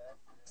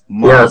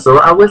 Yeah, so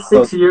I was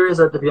 6 years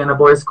at the Vienna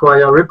Boys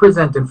Choir,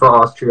 representing for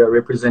Austria,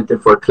 representing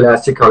for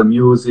classical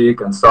music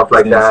and stuff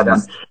like that.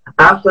 And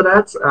after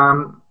that,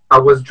 I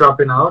was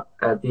dropping out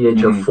at the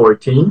age of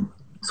 14.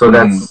 So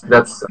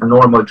that's a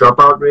normal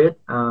dropout rate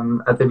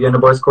at the Vienna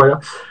Boys Choir.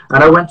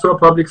 And I went to a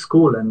public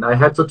school, and I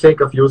had to take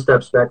a few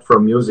steps back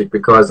from music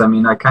because, I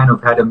mean, I kind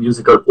of had a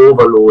musical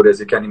overload, as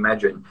you can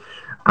imagine.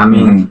 I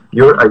mean,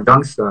 you're a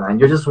youngster, and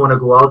you just want to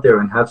go out there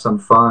and have some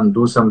fun,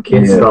 do some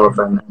kid stuff,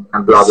 and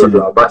blah, blah,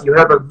 blah. But you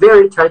have a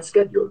very tight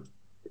schedule.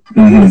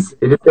 It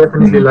is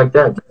definitely like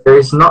that. There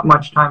is not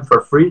much time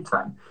for free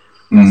time.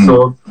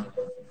 So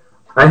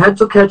I had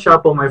to catch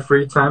up on my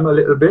free time a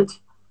little bit.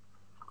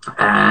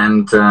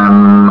 And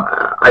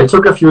I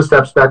took a few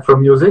steps back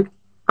from music.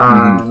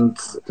 And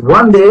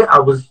one day I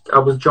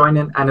was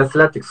joining an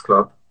athletics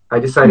club. I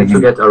decided to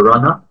get a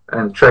runner,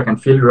 a track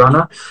and field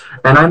runner.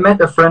 And I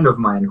met a friend of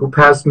mine who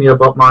passed me a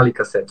Bob Marley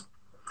cassette.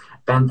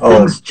 And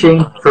things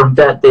changed from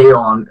that day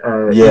on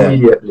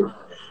immediately.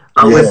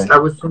 I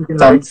was thinking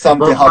like,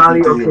 something Bob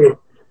Marley, happened to you.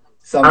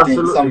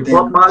 Absolutely.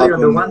 Bob Marley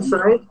on the one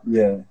side.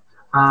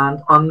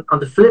 And on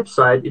the flip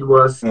side, it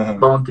was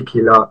Bounty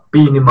Killer,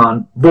 Beanie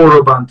Man,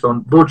 Boro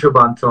Banton, Buju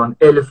Banton,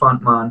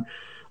 Elephant Man,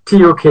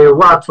 TOK,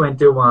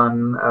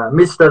 WA21,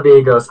 Mr.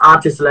 Vegas,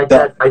 artists like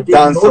that. I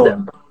didn't know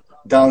them.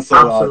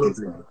 Dancehall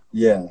artists.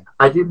 Yeah.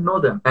 I didn't know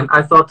them. And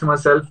I thought to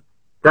myself,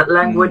 that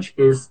language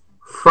is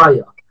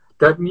fire.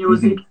 That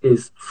music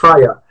is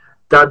fire.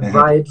 That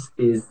vibes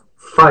is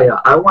fire.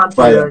 I want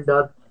to learn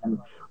that. And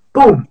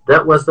boom,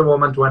 that was the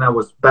moment when I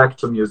was back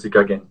to music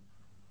again.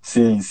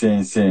 Sim.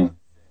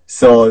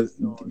 So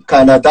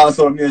kind of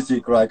dancehall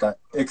music, like an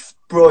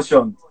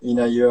explosion in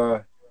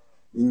your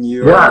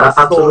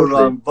soul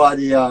and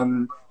body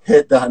and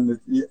head, and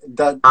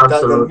that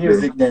the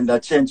music then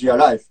that changed your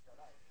life.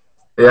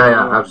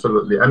 Yeah,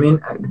 absolutely. I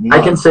mean, I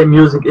can say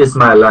music is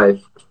my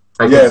life.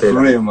 I can say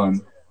for real,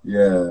 man.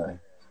 Yeah.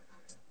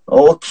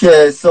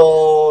 Okay,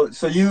 so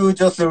you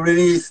just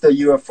released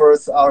your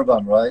first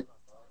album, right?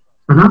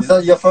 Is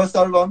that your first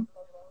album?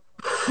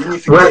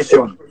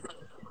 Unification.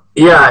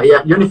 Yeah.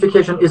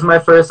 Unification is my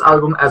first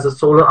album as a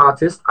solo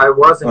artist. I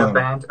was in a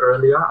band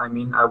earlier. I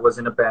mean, I was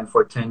in a band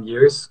for 10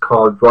 years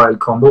called Royal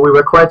Combo. We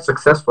were quite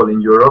successful in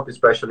Europe,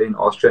 especially in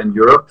Austria and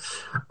Europe.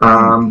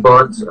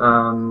 But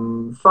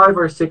 5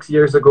 or 6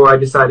 years ago, I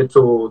decided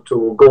to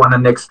go on a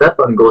next step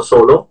and go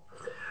solo.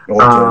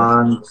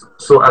 And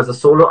so as a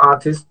solo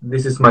artist,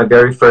 this is my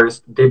very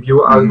first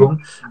debut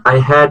album. I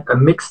had a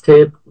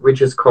mixtape,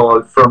 which is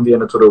called From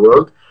Vienna to the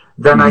World.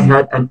 Then I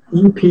had an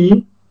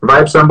EP,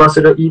 Vibes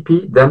Ambassador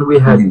EP. Then we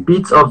had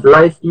Beats of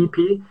Life EP.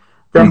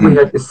 Then we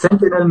had a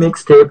Sentinel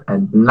mixtape,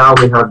 and now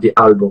we have the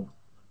album.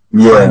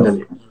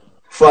 Yeah,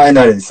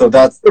 finally. So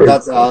that's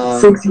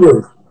 6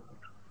 years.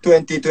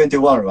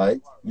 2021,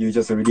 right? You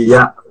just released.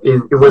 Yeah,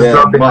 it was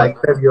dropped in like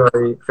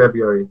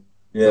February.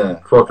 Yeah.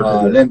 4th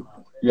of February.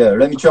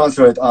 Let me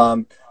translate.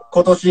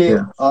 今年、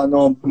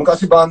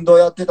昔バンド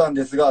やってたん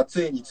ですが、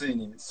ついに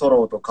ソ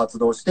ロと活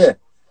動して、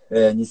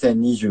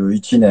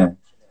2021年、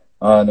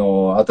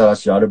新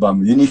しいアルバ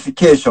ム、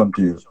Unification っ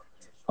ていう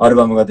アル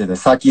バムが出て、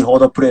先ほ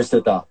どプレイし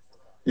てた。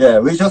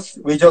Yeah,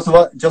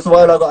 just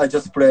while ago, I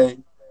just play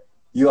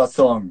your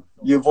song.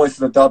 You voiced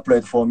the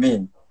dubplate for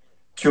me.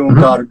 Tune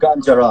called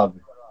Ganja Love.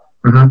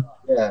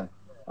 Yeah,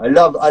 I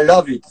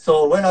love it.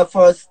 So when I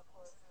first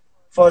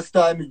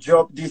time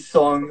dropped this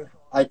song,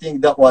 I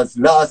think that was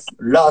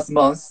last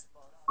month.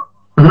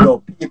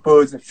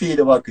 People's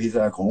feedback is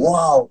like,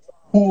 wow,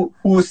 who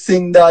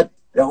sing that?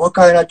 What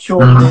kind of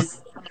tune is?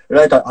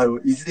 Like,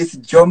 is this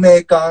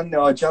Jamaican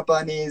or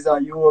Japanese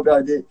or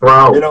Europe?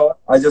 Wow. You know,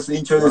 I just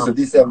introduced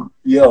this,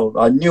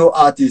 a new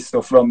artist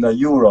from the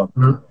Europe,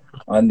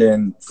 and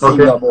then sing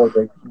about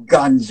the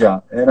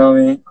ganja. You know what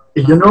I mean?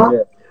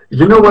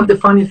 You know what the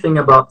funny thing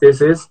about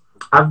this is?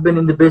 I've been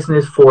in the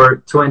business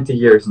for 20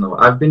 years now.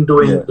 I've been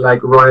doing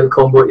like Royal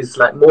Combo is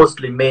like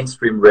mostly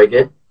mainstream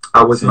reggae.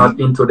 I was not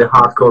into the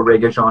hardcore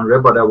reggae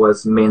genre, but I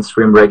was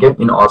mainstream reggae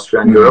in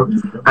Austria and Europe.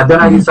 And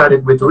then I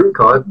decided with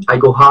REKALL, I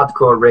go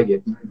hardcore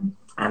reggae.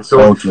 And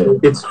so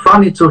it's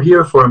funny to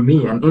hear for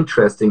me and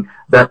interesting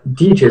that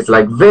DJs,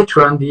 like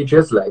veteran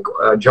DJs like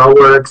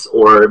OGAWORKS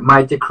or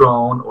Mighty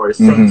Crown or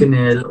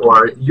Sentinel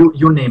or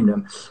you name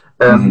them,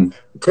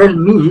 tell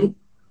me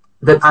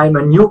that I'm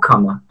a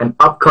newcomer, an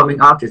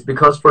upcoming artist,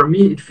 because for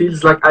me it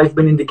feels like I've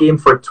been in the game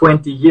for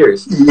 20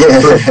 years. Yeah.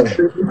 So it's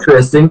very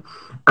interesting.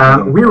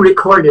 We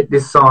recorded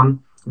this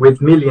song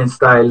with Million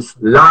Styles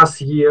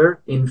last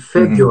year in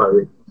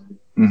February.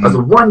 As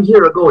 1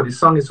 year ago, this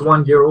song is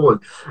 1 year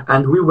old,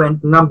 and we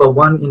went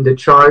 #1 in the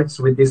charts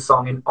with this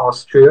song in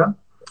Austria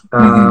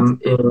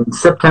in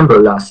September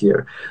last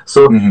year.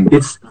 So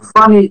it's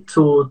funny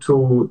to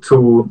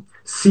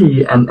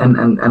see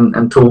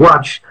and to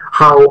watch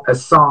how a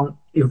song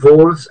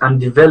evolves and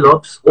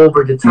develops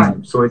over the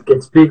time. So it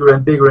gets bigger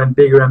and bigger and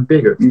bigger and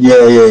bigger.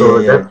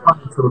 So that's fun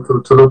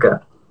to look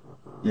at.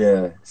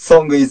 Yeah,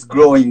 song is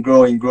growing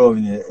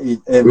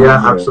every year.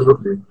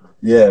 Absolutely.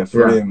 Yeah,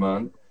 for real,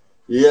 man.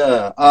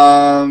 Yeah,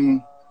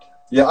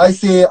 I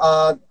see.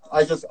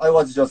 I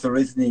was just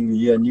listening to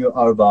your new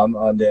album,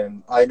 and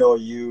then I know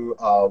you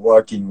are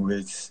working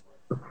with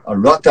a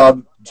lot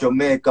of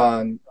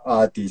Jamaican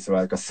artists,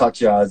 like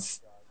such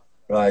as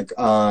like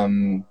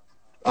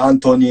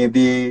Anthony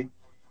B,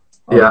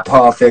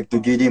 Perfect,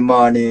 Giddy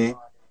Money.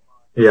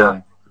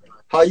 Yeah.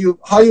 How you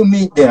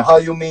meet them?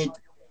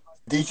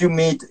 Did you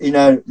meet in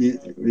a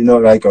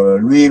like a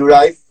real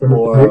life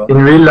or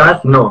in real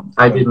life? No,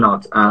 I did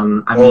not. I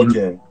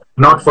mean,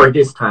 not for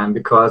this time,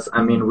 because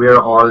I mean we're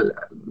all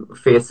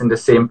facing the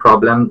same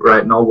problem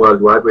right now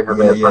worldwide. We have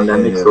a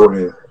pandemic, so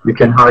we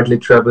can hardly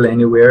travel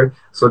anywhere.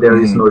 So there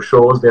is no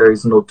shows, there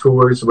is no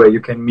tours where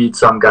you can meet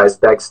some guys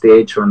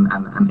backstage and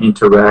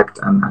interact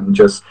and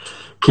just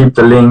keep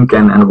the link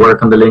and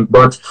work on the link.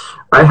 But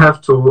I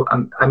have to,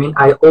 I mean,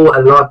 I owe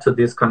a lot to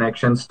these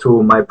connections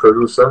to my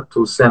producer,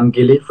 to Sam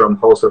Gilly from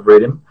House of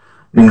Rhythm,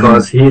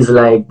 because he's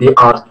like the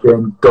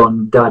Austrian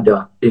Don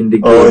Dada in the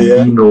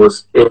game. He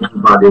knows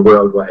everybody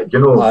worldwide. You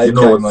know,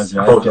 House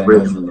of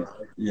Rhythm.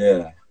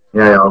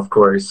 Yeah, of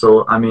course.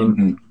 So I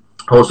mean,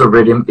 Also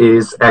Rhythm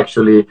is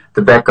actually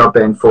the backup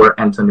band for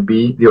Anthony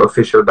B, the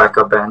official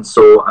backup band.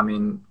 So I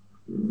mean,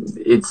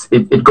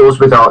 it goes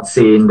without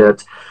saying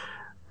that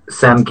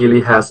Sam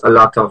Gilly has a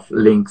lot of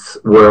links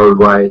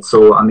worldwide.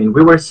 So I mean,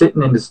 we were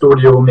sitting in the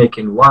studio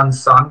making one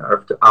song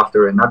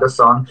after another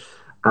song,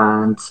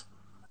 and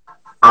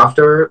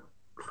after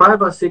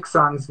 5 or 6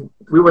 songs,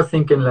 we were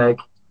thinking like,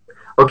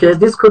 okay,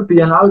 this could be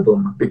an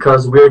album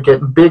because we're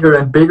getting bigger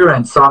and bigger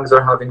and songs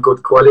are having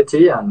good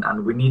quality,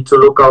 and we need to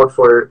look out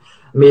for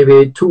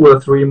maybe 2 or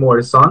 3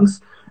 more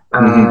songs.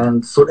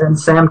 And so then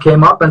Sam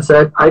came up and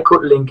said, I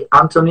could link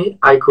Anthony,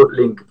 I could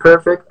link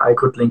Perfect, I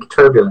could link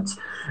Turbulence.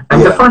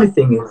 And the funny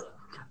thing is,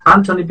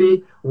 Anthony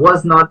B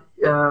was not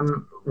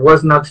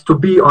to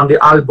be on the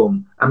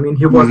album. I mean,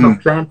 he was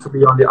not planned to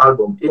be on the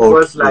album. It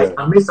was like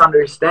a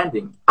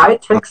misunderstanding. I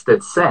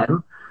texted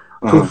Sam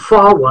to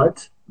forward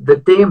the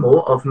demo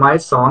of my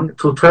song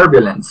to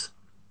Turbulence.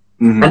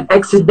 And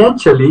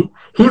accidentally,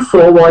 he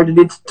forwarded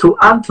it to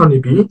Anthony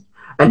B.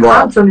 And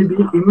Anthony B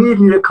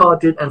immediately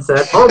caught it and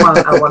said, oh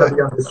man, I want to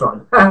be on this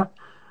song.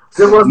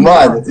 There was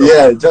mad,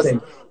 just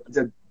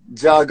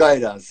Jah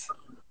guidance.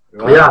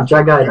 Right? Yeah,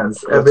 Jah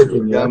guidance,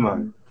 everything. Yeah,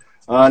 man.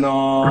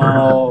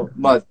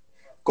 まあ、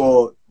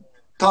こう、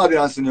タービュ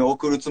ランスに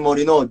送るつも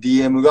りの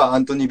DM がア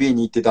ントニー B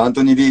に行ってて、アン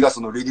トニー B が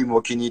そのリリム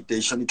を気に入って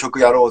一緒に曲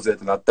やろうぜっ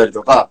てなったり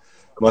とか、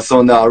まあ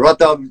そんな、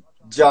What up,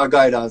 Jah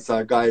guidance,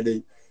 I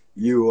guided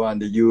you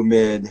and you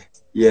made,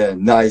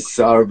 nice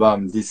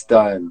album this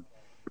time.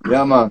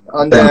 Yeah, man.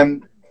 And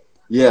then,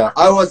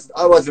 I was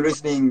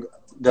listening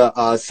the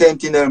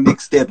Sentinel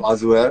mixtape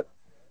as well,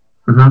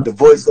 The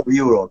Voice of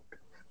Europe.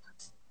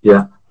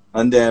 Yeah.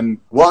 And then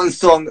one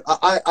song,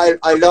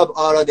 I love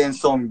Aladdin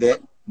song there,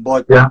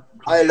 but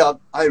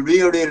I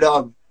really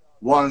love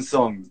one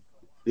song.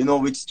 You know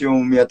which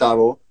tune,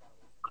 Miyataro?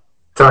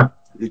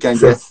 You can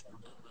guess.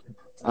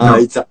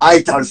 It's an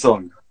Ital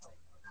song.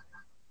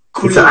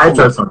 It's an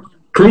Ital song.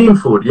 Clean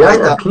Food.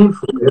 Yeah, Clean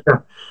Food. Yeah.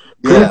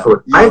 Clean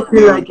Food. I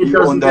feel like it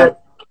doesn't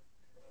get...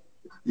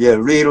 Yeah,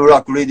 real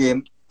rock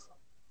rhythm.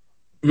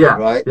 Yeah,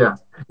 right? Yeah.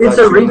 It's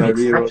a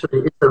remix, actually.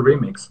 It's a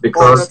remix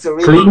because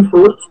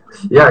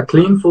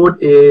Clean Food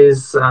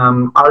is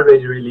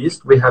already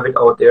released. We have it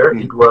out there.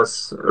 It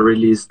was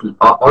released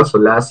also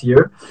last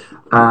year.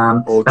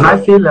 And I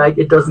feel like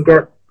it doesn't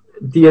get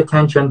the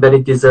attention that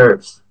it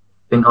deserves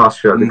in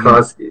Austria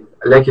because,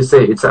 like you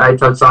say, it's an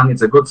Ital song.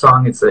 It's a good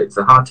song. It's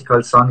a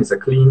heartical song. It's a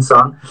clean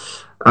song.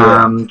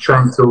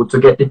 Trying to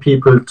get the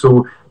people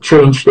to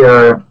change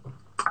their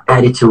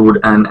attitude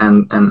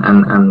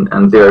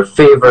and their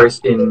favors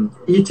in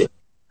eating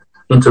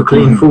into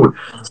clean food.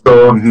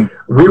 So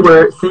we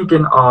were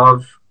thinking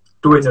of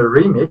doing a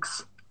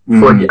remix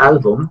for the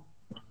album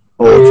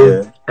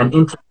with an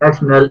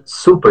international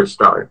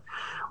superstar.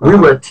 We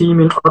were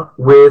teaming up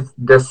with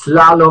the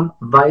slalom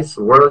vice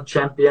world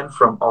champion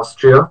from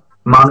Austria,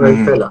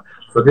 Manuel Feller.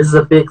 So this is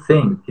a big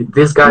thing.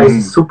 This guy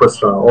is a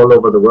superstar all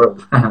over the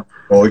world.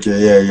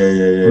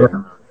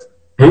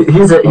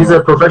 He's a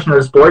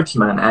professional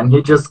sportsman, and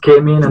he just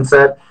came in and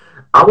said,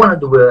 I want to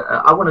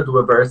do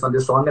a verse on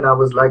this song, and I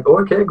was like,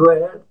 okay, go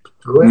ahead,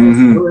 do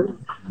it.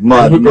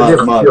 Mad. He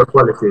delivered your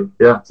quality,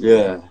 yeah.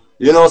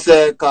 You know,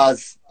 say,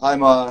 cause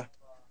I'm I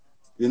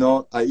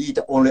eat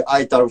only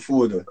Ital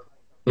food.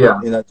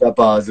 Yeah. In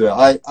Japan as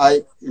well.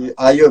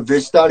 Are you a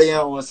vegetarian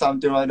or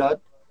something like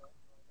that?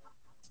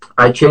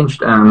 I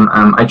changed.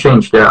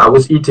 I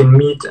was eating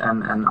meat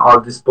and all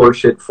this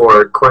bullshit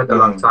for quite a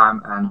long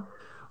time, and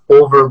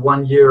over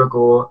 1 year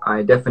ago,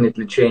 I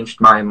definitely changed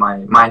my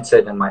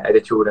mindset and my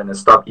attitude, and I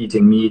stopped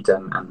eating meat,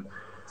 and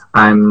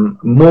I'm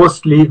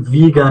mostly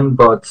vegan,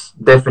 but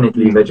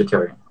definitely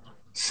vegetarian.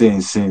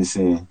 Sim.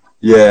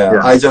 Yeah,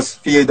 I just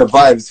feel the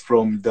vibes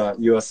from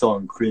your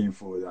song, Clean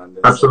Food.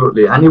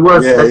 Absolutely, and it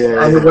was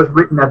it was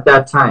written at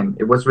that time.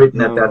 It was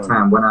written at that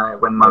time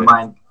when my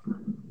mind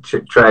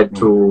tried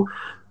to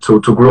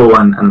grow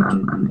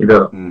and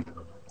develop.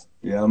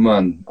 Yeah,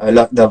 man, I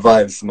love the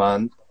vibes,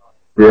 man.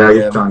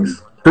 Yeah,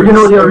 thanks. Do you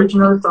know the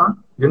original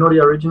song? You know the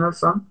original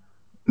song?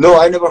 No,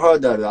 I never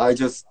heard that. I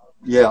just,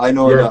 I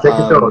know that. Check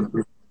it out.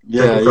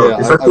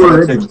 It's a cool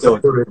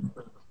rhythm.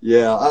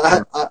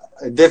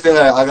 I definitely,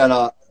 I'm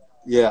gonna,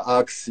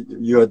 ask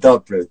your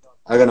dubplate.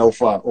 I'm gonna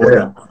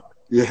order.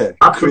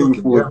 Clean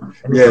Food.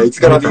 It's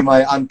gonna be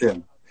my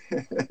anthem.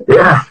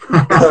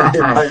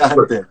 My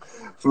anthem.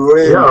 For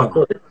real. Yeah, of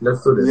course.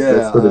 Let's do this.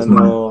 Let's do this,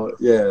 man.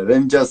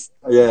 Let me just,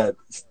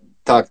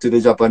 talk to the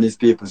Japanese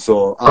people.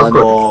 So,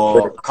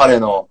 彼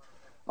の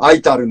ア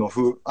イタル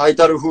フ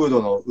ー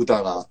ドの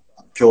歌が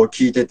今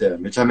日聴いてて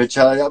めちゃめち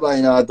ゃやば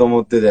いなと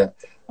思ってて、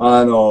ち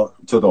ょ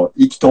っと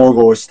意気投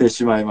合して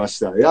しまいまし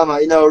た。Yeah,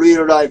 man, in our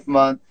real life,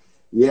 man.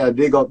 Yeah,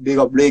 big up,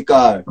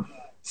 REKALL.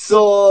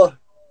 So,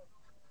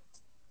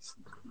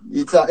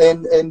 it's the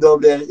end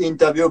of the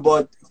interview,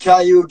 but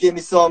can you give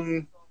me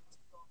some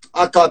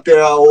a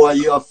cappella or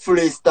your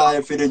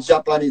freestyle for the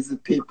Japanese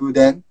people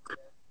then?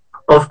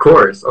 Of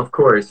course.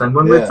 And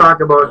when we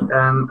talk about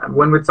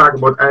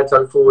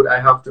Ital food, I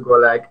have to go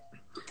like,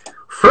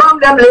 from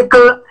them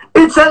little,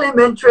 it's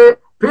elementary.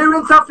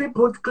 Parents have to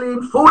put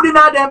clean food in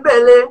them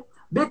belly.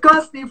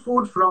 Because the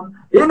food from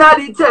inna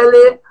the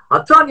telly,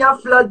 I turn your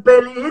flat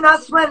belly in a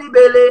smelly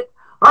belly.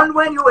 And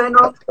when you end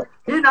up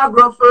in a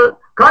gruffle,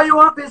 cause you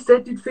have to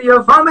set it for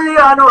your family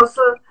and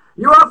hustle.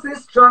 You have to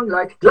strong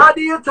like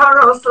gladiator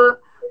Russell.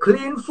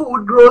 Clean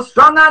food grow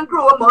strong and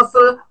grow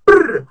muscle.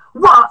 Brr,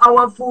 want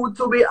our food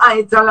to be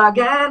idle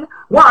again.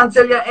 Want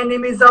tell your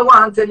enemies, I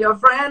want tell your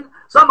friend.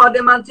 Some of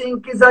them I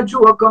think is a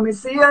joke, come and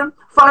see him.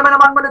 Follow me, the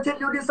man, gonna tell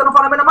you this, and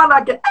follow me, the man,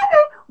 like,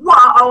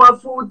 want our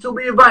food to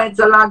be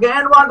vital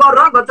again. Want go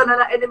wrong, go tell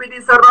an enemy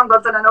this, and wrong, go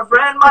tell an a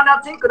friend. Man,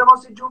 I think, you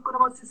must see joke, you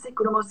must see sick,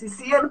 you must see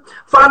seeing.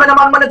 Follow me, the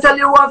man, gonna tell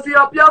you what, fill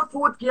up your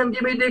food, can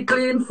give me the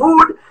clean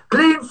food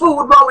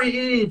what we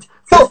eat.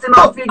 System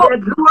of you get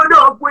loaded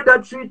up with a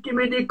treat, give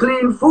me the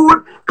clean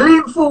food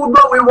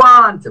what we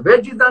want.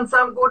 Veggies and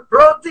some good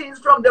proteins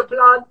from the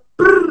plant.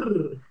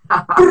 Brrr.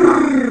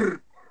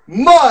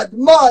 Mad.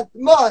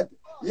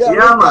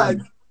 Yeah,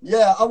 man.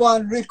 Yeah, I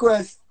want to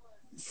request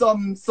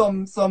some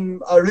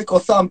Rico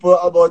sample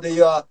about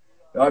the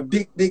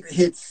big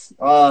hits,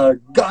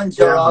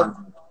 Ganja.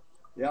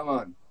 Yeah,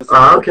 man.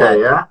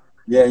 Okay, yeah.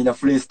 Yeah, in a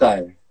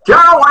freestyle.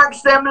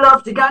 JAWORKS them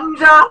love the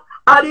ganja,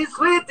 and the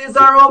sweetest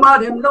aroma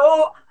them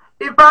know.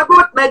 If a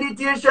good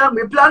meditation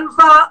we plan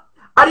for,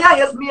 and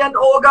yes, me and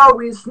Oga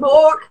we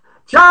smoke.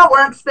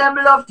 JAWORKS them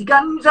love the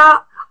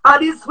ganja,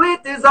 and the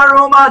sweetest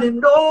aroma them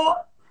know.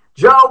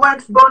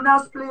 JAWORKS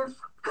bonus spliff,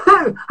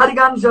 and the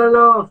ganja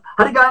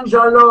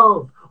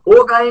love.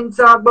 Oga him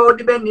talk about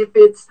the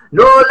benefits,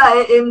 no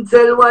lie him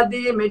tell what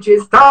the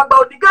images. Talk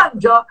about the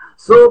ganja,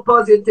 so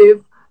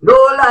positive. No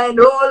lie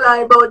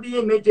about the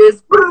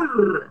images.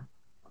 Brrr.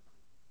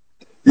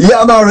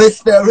 Yeah, man,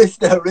 respect,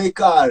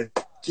 REKALL.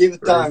 Give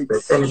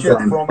thanks, shit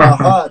from my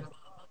heart.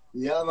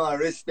 Yeah, man,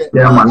 respect.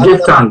 Yeah, man,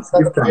 give thanks.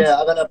 Yeah,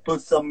 I'm gonna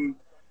put some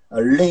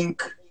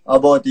link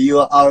about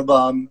your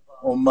album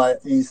on my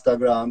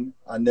Instagram,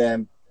 and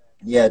then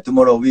yeah,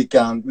 tomorrow we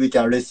can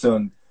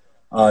listen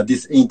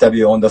this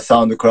interview on the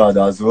SoundCloud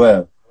as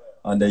well,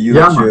 and the YouTube.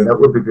 Yeah, man, that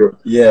would be good.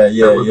 Yeah.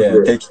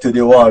 Take it to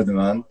the world,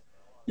 man.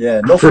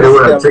 Yeah, no. To the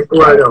world. Take the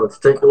word out.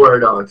 Take the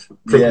word out.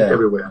 Take it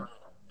everywhere.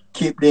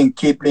 Keep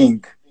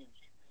link.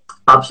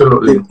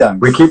 Absolutely.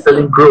 We keep the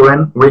link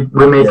growing.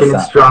 We're making it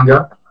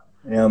stronger.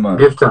 Yeah, man.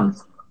 Give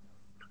thanks.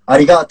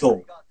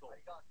 Arigato.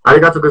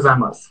 Arigato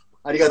gozaimasu.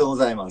 Arigato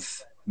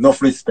gozaimasu. No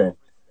respect.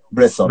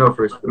 Bless up. No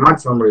respect.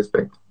 Maximum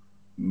respect.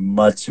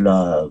 Much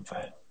love.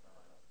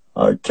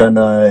 Can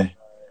I?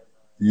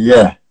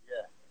 Yeah.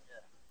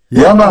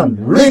 Yeah, man.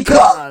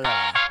 REKALL.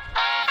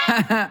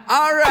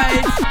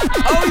 Alright.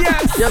 Oh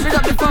yes. Yeah, big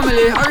up the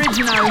family.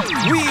 Original.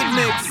 Weed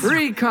mix.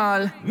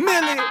 REKALL.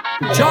 Millie.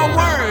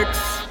 JAWORKS.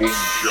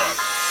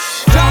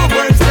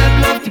 JAWORKS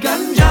them love the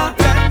ganja,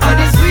 and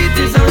the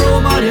sweetest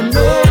aroma them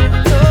know.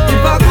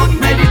 If a good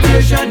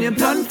meditation you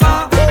plan for,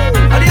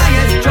 and the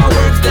highest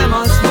JAWORKS them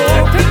a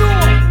smoke.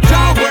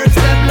 JAWORKS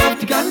them love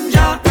the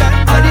ganja,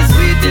 and the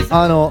sweetest.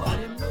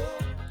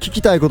 聞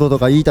きたいことと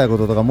か言いたいこ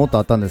ととかもっと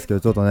あったんですけど、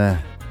ちょっと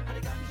ね、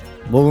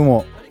僕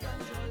も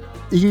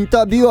イン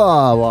タビュ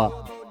アーは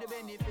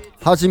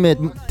初め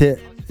て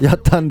やっ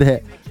たん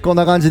でこん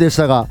な感じでし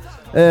たが、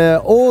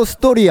オース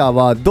トリア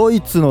はド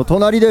イツの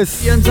隣で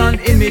す。皆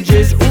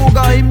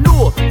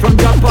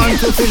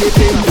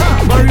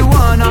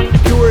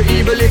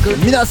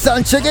さ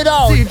んチェックイット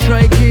アウト。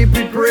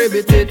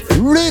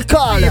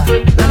REKALL。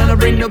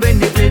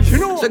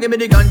So give me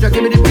the ganja,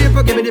 give me the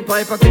paper, give me the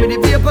pipe, give me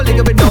the paper,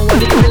 give me now, give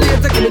me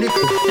later, give me the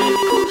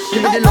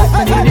give me the love,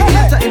 give me the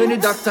hater, give me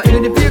the doctor, give me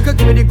the faker,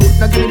 give me the good,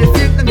 now give me the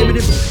fake, now give me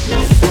the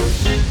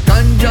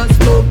ganja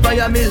smoked by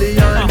a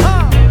million,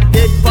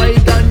 dead by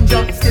ganja,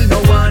 still no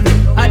one.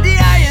 At the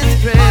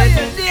highest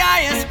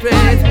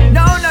grade,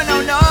 no.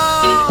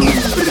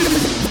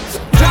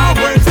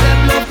 JAWORKS them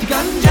love the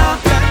ganja,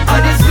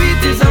 and the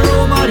sweetest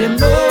aroma them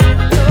know.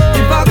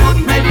 If a good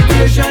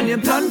meditation you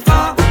plan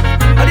for,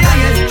 and the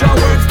highest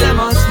JAWORKS them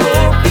a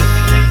smoke.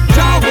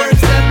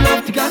 JAWORKS them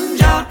love the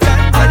ganja,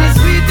 and the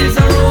sweetest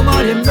aroma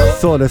them know.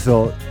 そうです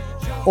よ。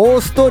オ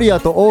ーストリア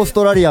とオース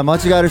トラリア間違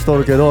える人お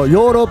るけど、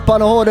ヨーロッパ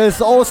の方で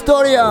す。オース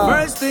トリア。オ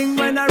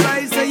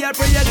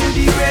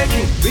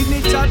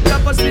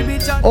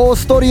ー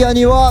ストリア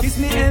には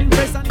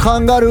カ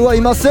ンガルーは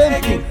いません。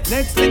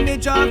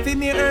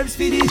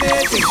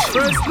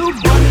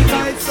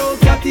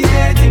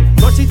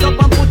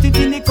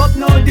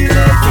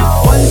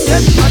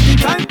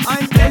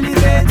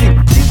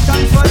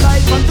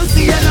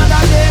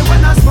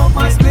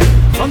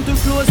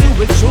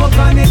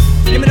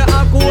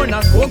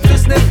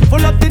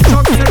Full up the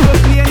trucks and we're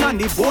playing on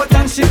the boat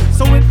and ship,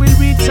 so it will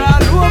reach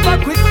all over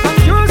quick and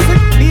music.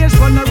 Bass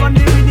wanna run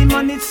the rhythm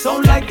and it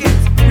sound like it.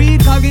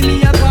 REKALL give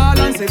me a call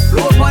and say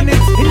flow on it.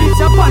 It is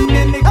a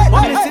pandemic,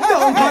 wanna sit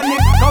down panic.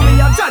 Cause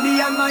we are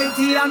Johnny and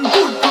Mighty and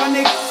good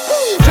panic.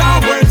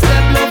 JAWORKS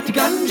them love the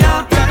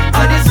ganja,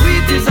 and the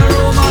sweetest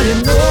aroma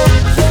them know.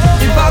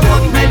 If a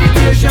good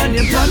meditation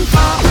you plan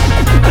for,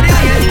 and the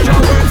highest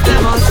JAWORKS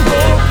them a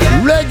smoke.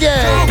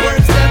 Reggae.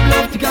 JAWORKS them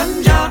love the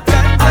ganja,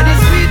 and the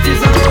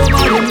sweetest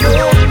aroma them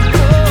know.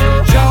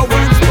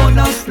 JAWORKS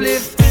bonus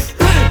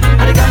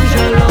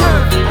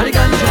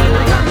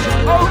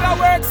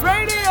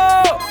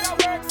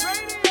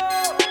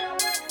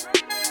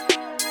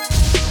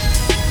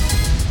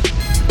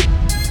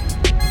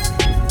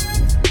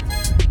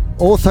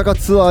大阪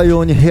ツアー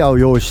用に部屋を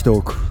用意して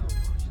おく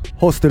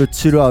ホステル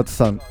チルアウト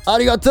さん、あ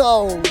りが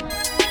とう。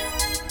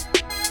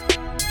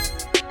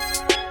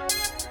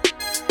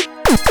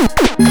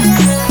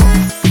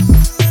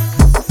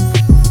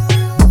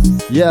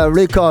Yeah,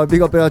 REKALL,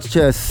 big up your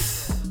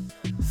chest.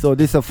 So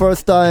this is the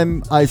first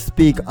time I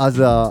speak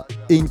as a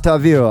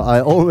interviewer.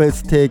 I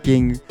always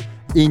taking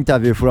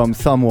interview from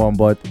someone,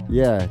 but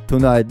yeah,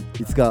 tonight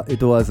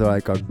it was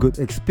like a good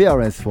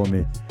experience for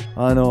me.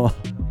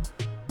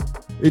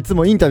 いつ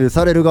もインタビュー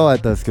される側やっ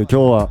たんですけど、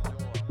今日は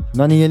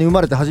何気に生ま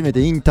れて初め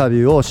てインタ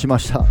ビューをしま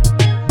した。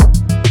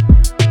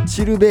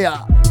チルベ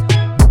ア、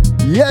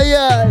いやい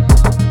や。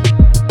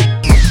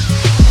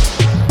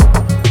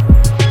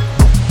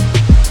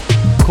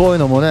こういう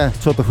のもね、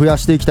ちょっと増や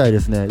していきたいで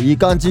すね。いい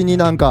感じに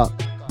なんか、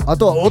あ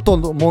とは音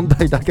の問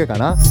題だけか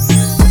な。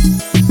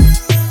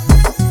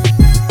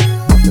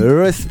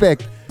レスペ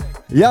クト。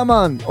ヤ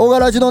マン、オガ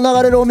ラジの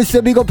流れるお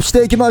店ビッグアップし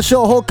ていきまし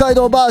ょう。北海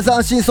道バー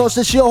斬新、そ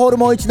して塩ホル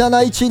モン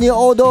171に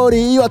踊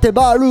り、岩手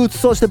バールーツ、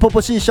そしてポ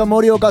ポシーシャ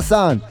森岡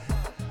さん、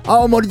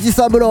青森ジ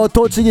サブロー、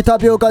栃木タ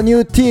ピオカニ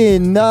ューティ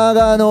ーン、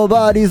長野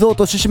バーリゾー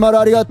ト獅子丸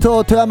ありがと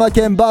う、富山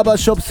県バーバー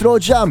ショップスロー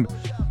ジャム、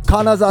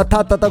金沢タ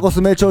ッタタコ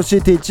スメチョ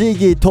シティチ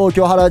ギ、東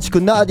京原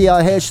宿ナディ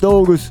ア兵士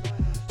ドーグス、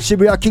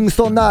渋谷キングス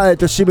トンナイ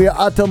ト、渋谷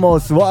アトモ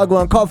ス、ワーグ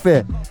ワンカフ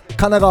ェ、神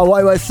奈川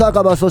ワイワイ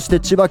酒場、そして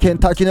千葉県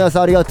滝の屋さ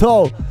んありが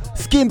とう。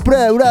スキンプ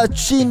レイ浦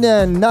新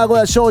年名古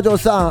屋少女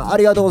さんあ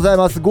りがとうござい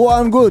ます。ゴ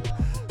アングッド、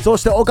そ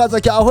して岡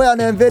崎アホや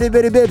ねんベリ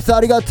ベリベイプスあ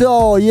りが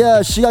とう。い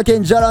や、滋賀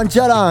県じゃらんじ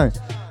ゃらん、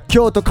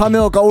京都亀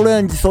岡オ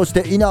レンジ、そし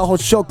て稲穂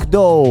食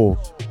堂、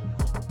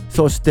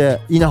そして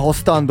稲穂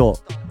スタンド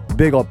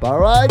ビッグアップ、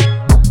alright。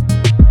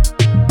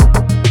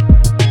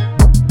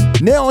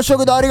ネオン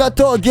食堂ありが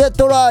とう。ゲッ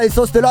トライ、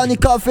そしてラニ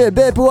カフェ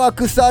ベープワッ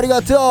クスあり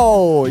が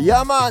とう。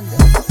ヤマン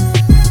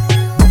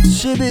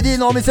CBD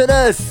のお店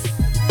です。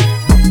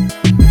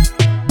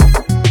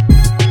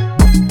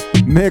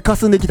目か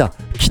すんできた。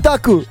北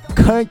区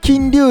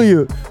金龍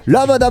湯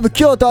ラバダブ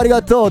京都あり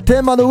がとう。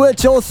天満の上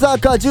地大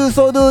阪重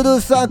曹ドゥード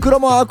ゥさん、黒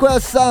門アコヤ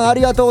スさんあ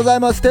りがとうござい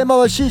ます。天満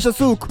はシーシャ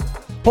スーク、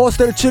ホス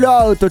テルチル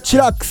アウトチ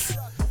ラックス、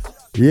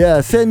いや、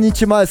1000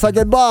日前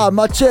酒バー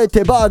マチェー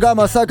テバーガ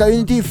マサカユ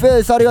ニティフェ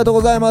イスありがとう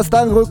ございます。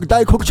大黒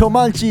町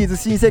マンチーズ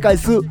新世界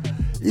ス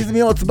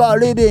泉大津バー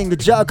リビング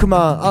ジャック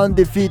マンアン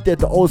ディフィーテッ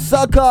ド大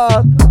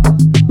阪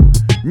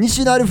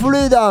西成フリ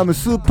ーダム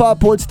スーパー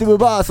ポジティブ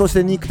バー、そし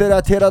て肉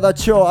寺寺田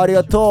町あり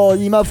がとう。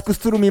今福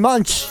スルミマ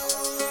ンチ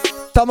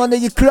玉ね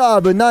ぎクラ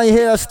ブナイン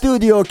ヘアスタ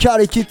ジオキャ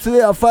リキッズウ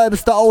ェア5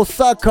スター大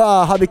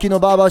阪羽曳野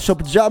バーバーショッ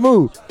プジャ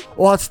ム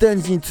お初天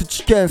神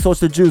土県、そし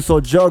て重曹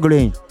ジョグ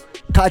リン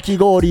かき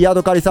氷ヤ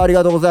ドカリさんあり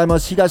がとうございま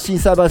す。東心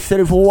斎橋セ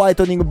ルフホワイ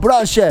トニングブ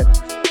ランシェ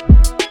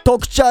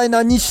特チャイ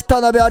ナ西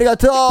田辺ありが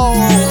とう。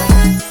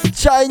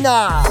チャイ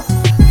ナ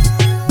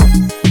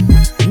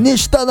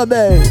西田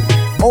辺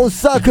大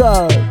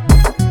阪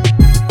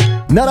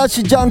奈良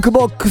市ジャンク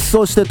ボックス、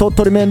そして鳥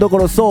取麺どこ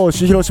ろ総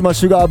主広島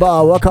シュガー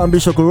バー和漢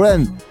美食レ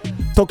ン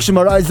徳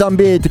島ライザン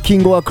ビートキ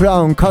ングワクラ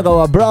ウン香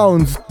川ブラウ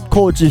ンズ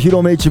高知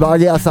広め市場揚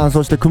げ屋さん、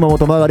そして熊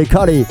本曲がり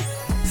カリー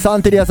サ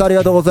ンテリアスあり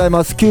がとうござい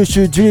ます。九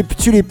州ジュリップ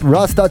チュリップ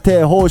ラスタ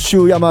テ宝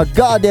州山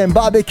ガーデン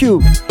バーベキュ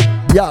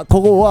ー、いや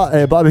ここは、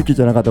バーベキュー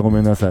じゃなかった、ご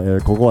めんなさ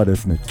い、ここはで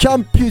すねキャ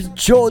ンプ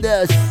場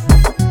です。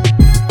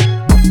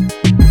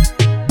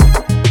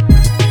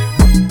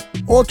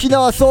沖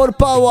縄ソウル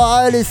パ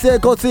ワーアイリス整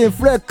骨院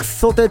フレックス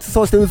ソテツ、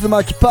そして渦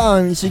巻きパ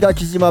ン石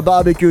垣島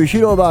バーベキュー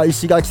広場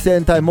石垣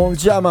戦隊モン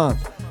ジャーマン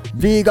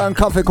ビーガン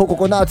カフェココ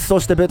コナッツ、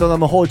そしてベトナ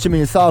ムホーチミ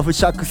ンサーフ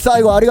シャック、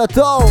最後ありが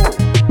とう。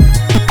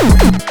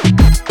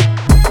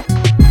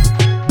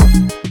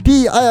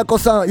P あやこ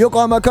さん横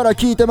浜から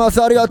聞いてま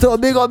す、ありがとう。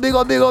ビゴビ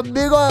ゴビゴ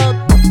ビゴ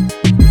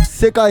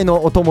世界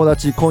のお友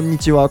達こんに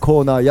ちはコ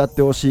ーナーやっ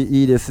てほし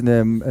い、いいです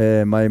ね。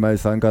マイマイ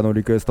参加の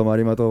リクエストもあ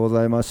りがとうご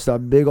ざいました。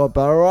ビゴ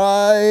パ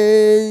ラ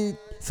イ。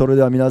それ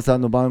では皆さ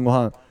んの晩ご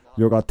飯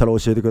よかったら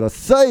教えてくだ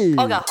さい。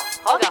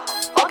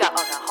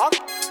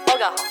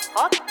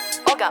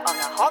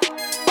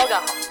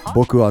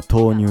僕は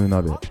豆乳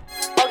鍋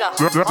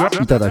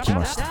いただき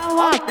ました。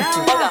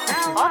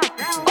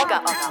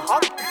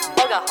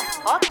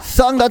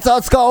3月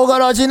20日オガ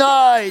ラジ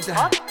ナイト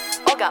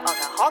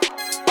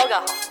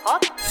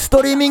ス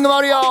トリーミングも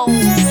あるよ。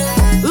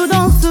う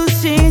どん寿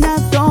司納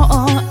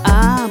豆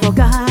アボ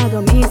カ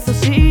ド味噌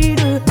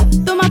汁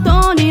トマ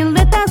トに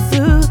レタス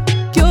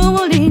きゅ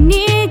うり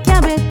にキ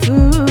ャベ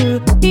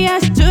ツ冷や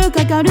し中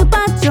華カルパ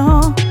ッチ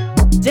ョ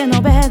ジェ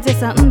ノベーゼ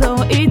サンド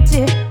イッ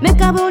チメ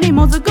カブリ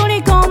もずく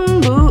り昆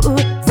布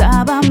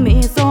サバ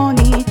味噌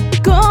煮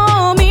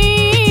込み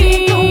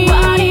ちく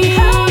わり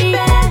はんぺ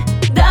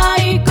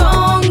大根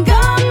が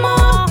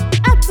も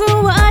厚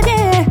揚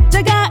げじ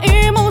ゃが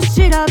いも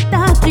白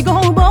滝ご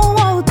ぼ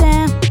う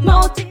天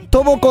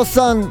ともこ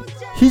さん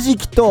ひじ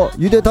きと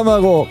ゆで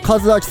卵和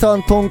明さ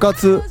んとんか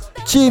つ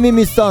ちーみ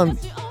みさん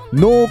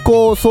濃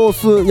厚ソ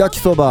ース焼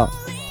きそば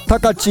た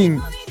かち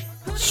ん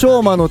しょ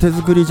うまの手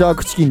作りジャー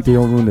クチキンって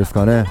呼ぶんです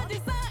かね、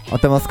合っ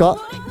てますか。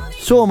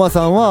しょうま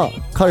さんは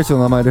彼氏の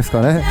名前です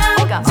かね。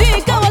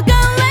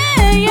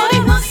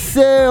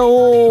セ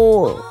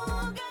オ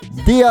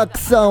ディアク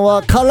さん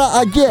は唐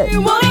揚げ、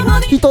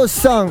ひとし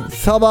さん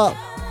サバ、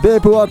ベ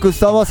ープワークス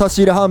さんは差し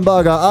入れハンバ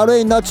ーガー、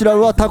RA ナチュラ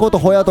ルはタコと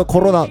ホヤとコ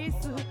ロナ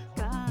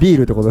ビー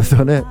ルってことです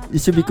よね。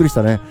一瞬びっくりし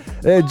たね。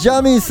ジ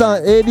ャミーさ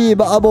んエビ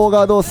アボ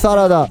ガドサ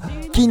ラダ、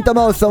金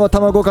玉ウスさんは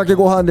卵かけ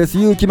ご飯です。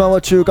ゆうきまん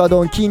は中華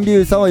丼、金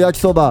龍さんは焼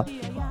きそば、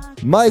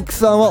マイク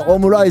さんはオ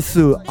ムライ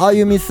ス、あ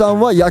ゆみさん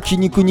は焼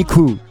肉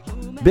肉、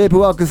ベープ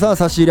ワークさんは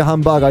差し入れハ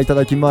ンバーガーいた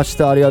だきまし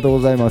た。ありがとうご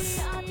ざいま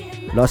す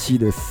らしい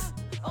です。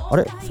あ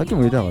れさっき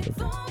も言ってなかったっ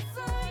け、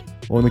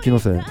大貫の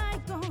せい。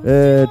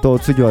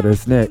次はで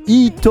すね、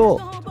イート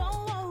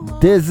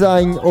デザ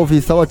インオフ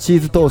ィサーはチ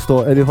ーズトース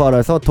ト、エビファーラ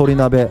イさんは鶏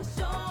鍋、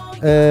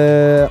あ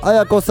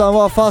やこさん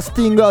はファス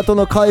ティング後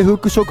の回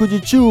復食事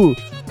中、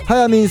は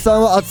やみんさ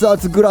んは熱々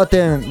グラ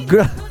テング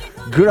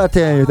ラ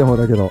テン言うても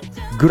だけど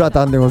グラ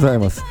タンでござい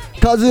ます。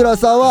かずら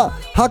さんは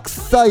白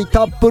菜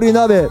たっぷり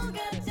鍋、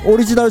オ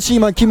リジナルシー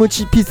マンキム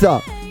チピ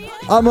ザ、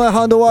アムアイ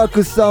ハンドワー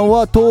クスさん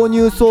は豆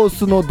乳ソー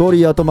スのド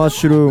リアとマッ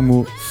シュルー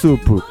ムス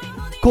ープ、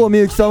こうみ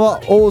ゆきさん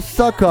は大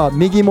阪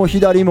右も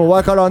左も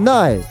わから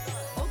ない。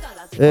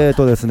で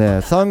すね、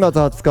3月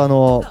20日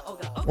の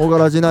オガ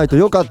ラジナイト、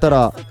よかった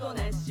ら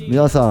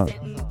皆さん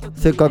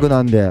せっかく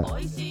なんで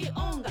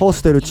ホ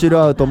ステルチル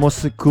アウトも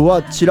しく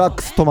はチラッ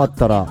クス泊まっ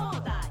たら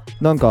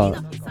なんか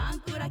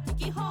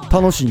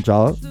楽しいんち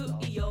ゃう？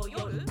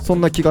そん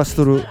な気がす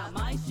る。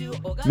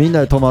みん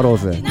なで泊まろう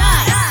ぜ。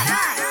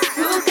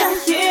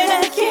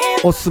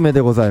おすすめで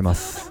ございま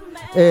す。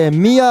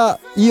宮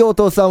伊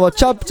音さんは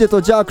チャプチェ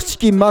とジャークチ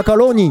キンマカ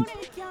ロニ、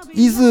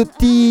イズ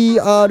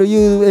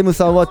TRUM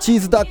さんはチー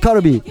ズダックカ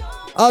ルビ、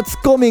ア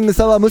ツコミング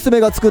さんは娘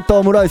が作った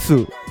オムライ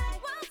ス。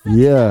い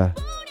や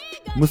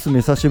娘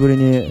久しぶり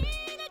に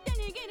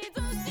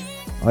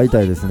会い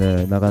たいです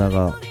ね。なかな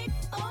か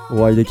お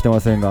会いできてま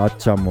せんが、あっ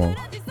ちゃんも。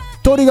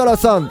鳥柄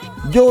さん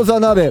餃子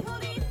鍋、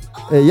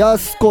や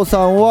すこ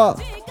さんは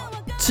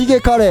チゲ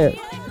カレー、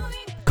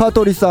香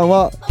取さん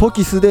は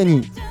時すで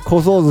に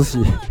小僧寿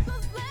司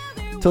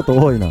ちょっと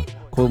多いな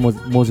この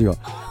文字が。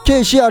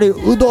ケイシアリ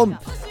うどん、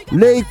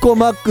レイコ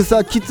マック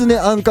サきつね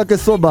あんかけ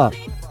そば、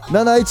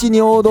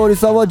712大通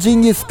さんはジ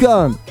ンギス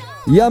カン、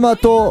ヤマ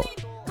ト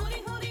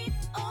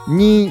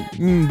ニ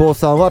ンボ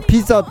さんは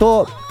ピザ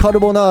とカル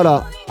ボナー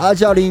ラ、ア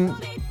ジャリン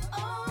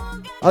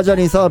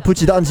さんはプ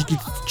チ断食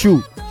中、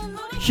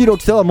ひろ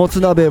きさんはもつ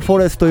鍋、フォ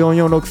レスト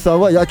446さん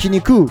は焼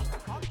肉、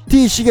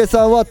 T しげ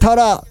さんはタ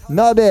ラ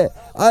鍋、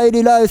アイ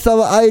リライさん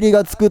はアイリ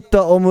が作っ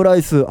たオムラ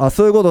イス。あ、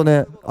そういうこと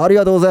ね。あり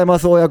がとうございま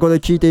す。親子で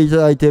聞いていた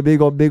だいてビ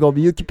ゴビゴ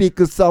ビ。ユキピッ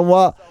クスさん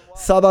は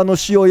サバの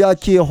塩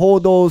焼き、報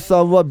道さ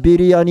んはビ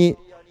リヤニ。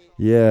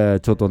いや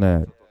ちょっと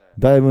ね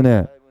だいぶ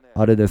ね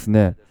あれです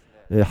ね、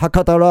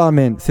博多ラー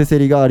メンせせ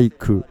りガーリッ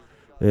ク、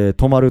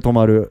止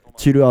まる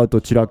チルアウト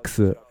チラック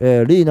ス、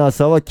リーナー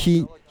さんは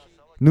キ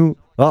ヌ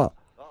ア、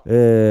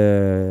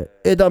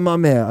枝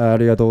豆、あ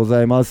りがとうご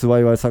ざいます。ワ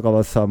イワイ酒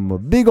場さんも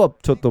ビゴ。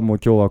ちょっともう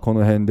今日はこ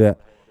の辺で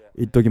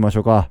言っときまし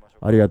ょうか。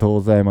ありがとう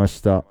ございまし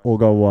た。オ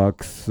ガワー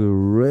クス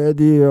ラ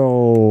ディ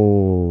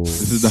オ。 This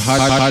is the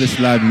hottest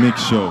live mix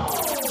show.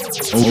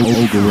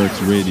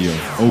 OGAWORKS Radio.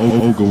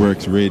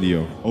 OGAWORKS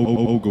Radio.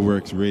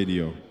 OGAWORKS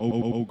Radio.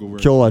 今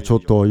日はちょ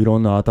っといろ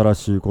んな新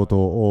しいこと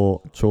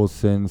を挑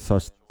戦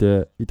させ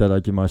ていた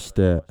だきまし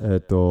て、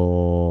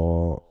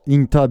イ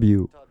ンタビ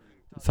ュー、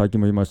さっき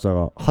も言いました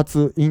が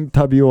初イン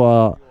タビュ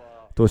アー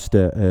として、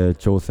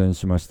挑戦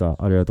しました。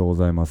ありがとうご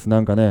ざいます。な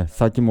んかね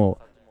さっきも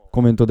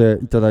コメントで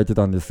いただいて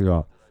たんです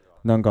が、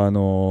なんかあ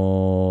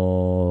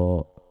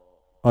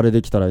れ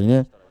できたらいい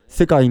ね。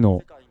世界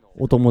の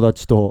お友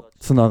達と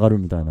つながる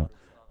みたいな、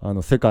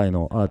世界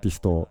のアーティ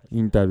ストを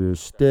インタビュー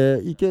し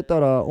ていけた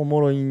らお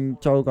もろいん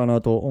ちゃうかな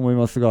と思い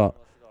ますが、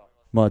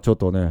まあちょっ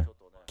とね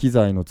機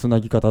材のつな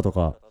ぎ方と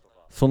か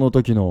その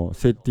時の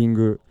セッティン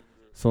グ、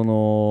そ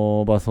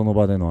の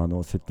場で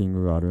のセッティン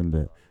グがあるん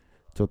で、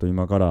ちょっと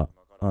今から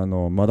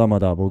まだま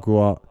だ僕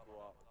は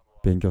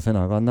勉強せ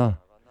なあかんな。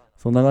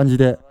そんな感じ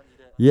で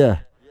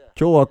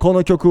今日はこ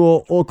の曲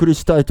をお送り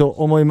したいと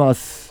思いま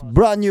す。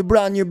 Brand new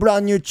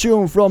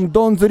tune from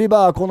Don's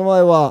River。 この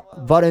前は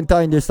バレン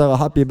タインでしたが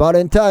ハッピーバ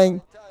レンタイ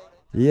ン。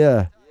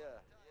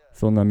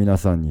そんな皆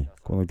さんに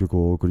この曲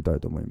を送りたい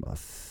と思いま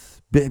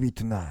す。 Baby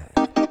Tonight。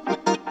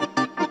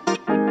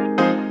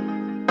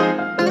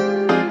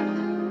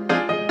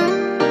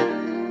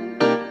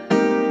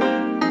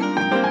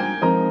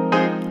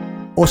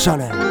 おしゃ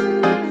れ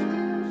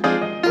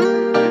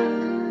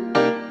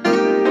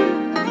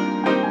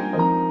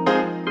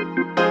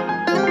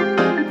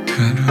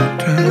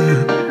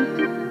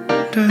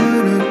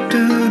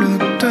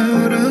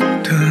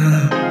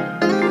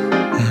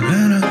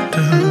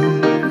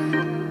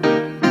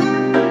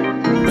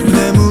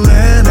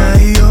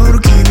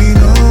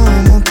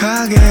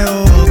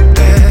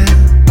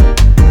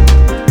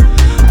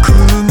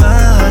車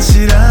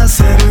走ら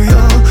せるよ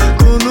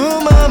この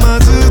まま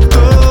ずっと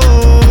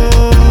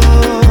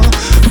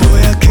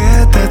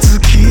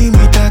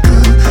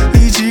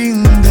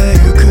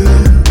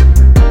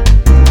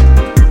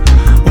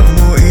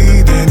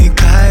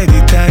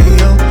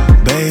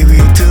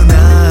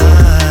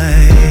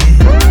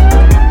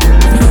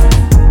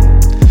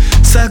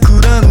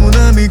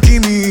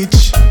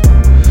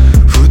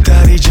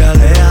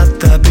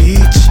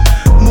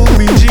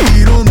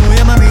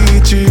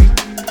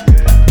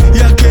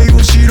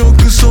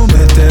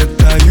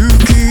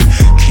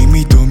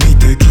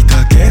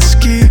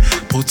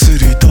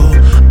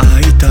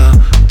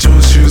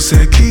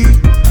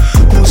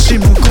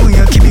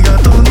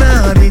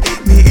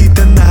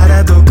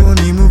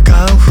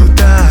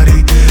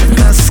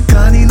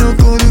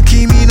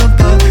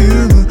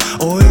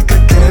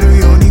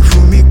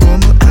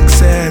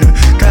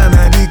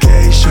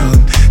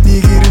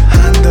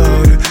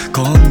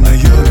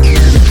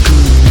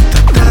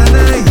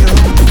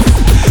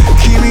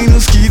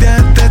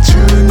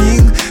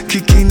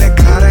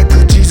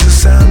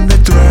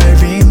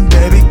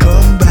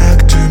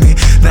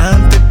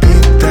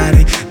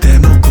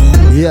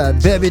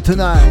Baby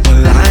tonight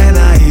笑え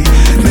ない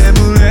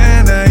眠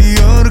れない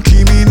夜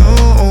君の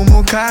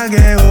面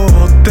影を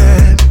追って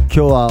今日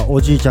はお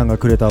じいちゃんが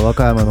くれた和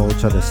歌山のお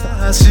茶でした。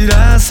走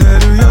らせ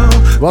るよ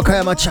和歌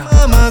山茶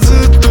まず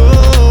っと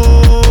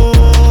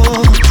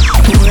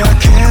ぼや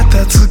け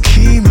た月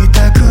み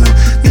たく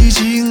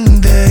滲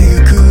んでゆ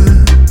く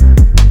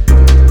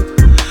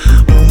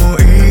思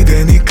い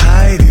出に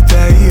帰り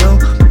たいよ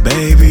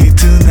Baby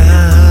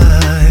tonight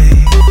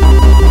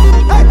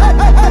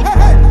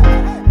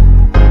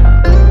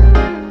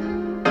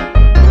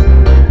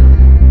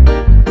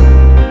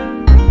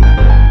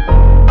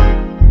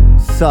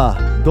さ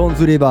あドン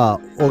ズリバ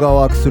ーオガ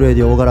ワークスレ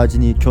ディオオガラジ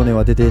に去年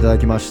は出ていただ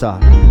きまし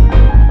た。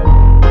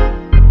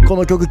こ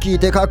の曲聴い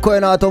てかっこい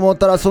いなと思っ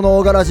たらその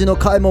オガラジの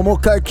回ももう一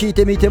回聴い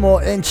てみて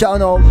もええんちゃう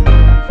の。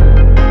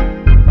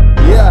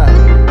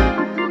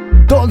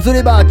 Yeah ドンズ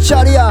リバーチ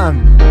ャリア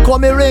ンコ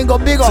ミリンゴ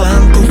ビゴ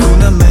残酷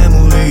なメ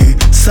モリ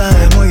ーさ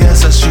えも優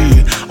しい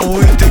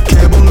置いて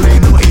けぼり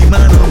の今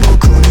の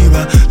僕に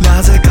は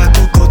なぜか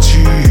心地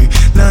いい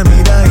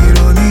涙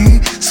色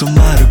に染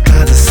まる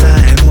風さ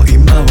えも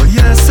今は優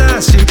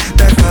しい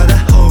だから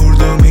Hold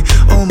on me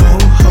思う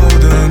ほ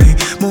どに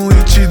もう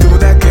一度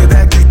だけ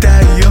抱き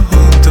たいよ本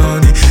当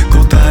に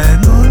答え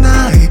のな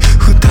い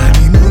二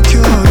人の距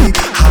離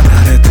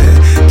離れて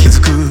気づ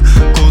く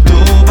こと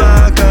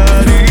ばか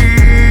り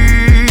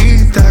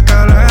だ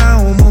から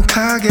面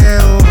影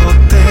を追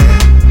って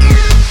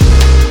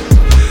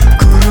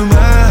車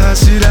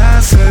走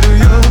らせる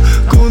よ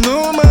こ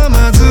のま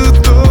まず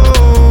っと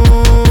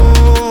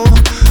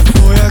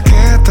ぼやけ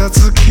た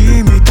月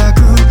みた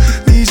く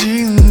滲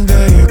んで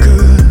ゆく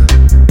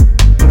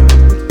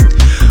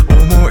思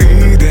い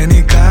出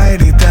に帰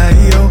りたい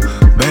よ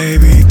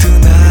Baby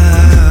tonight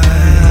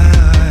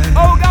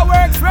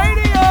OGAWORKS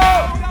Radio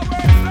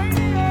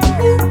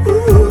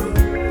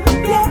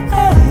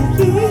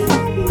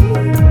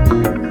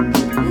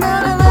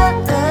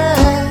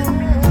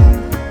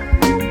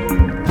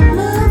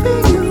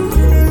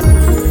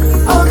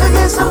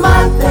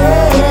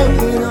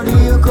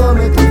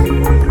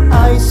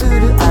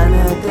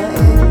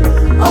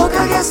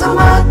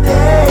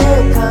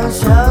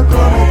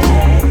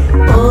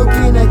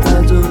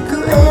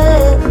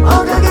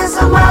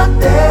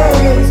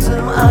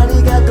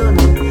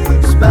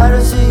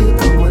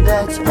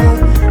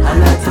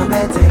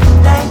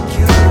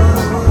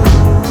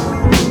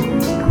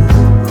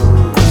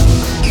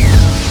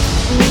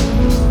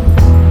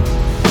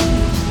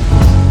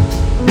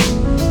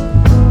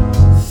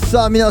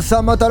さあ皆さ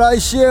んまた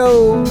来週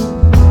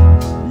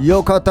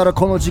よかったら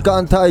この時間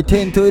帯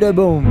10 to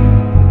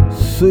 11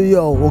水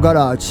曜オガ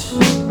ラジ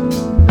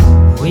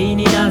不意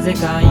になぜ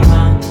か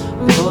今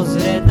訪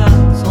れた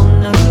そ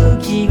んな空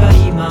気が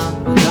今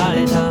流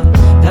れた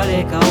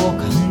誰かを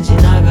感じ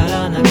なが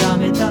ら眺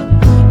めた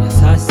優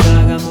しさ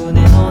が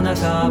胸の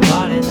中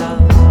暴れた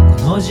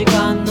この時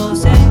間の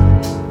せいこ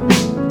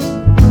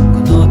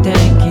の天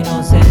気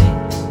のせい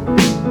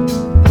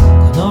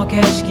この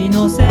景色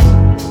のせい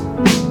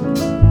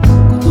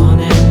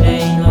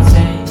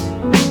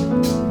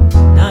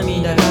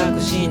涙隠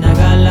しな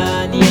が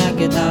らにや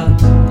けた言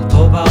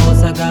葉を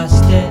探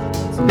して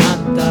詰ま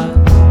った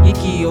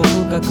息を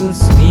深く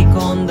吸い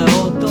込んだ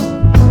音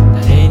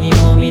誰に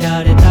も見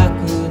られた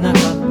くなか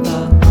っ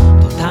た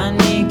途端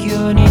に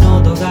急に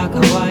喉が渇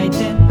い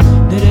て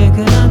ぬるく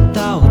なっ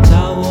たお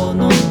茶を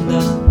飲ん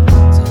だ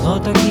その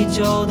時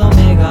ちょうど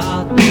目が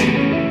合って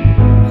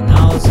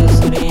鼻をす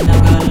すりな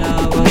が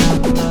ら笑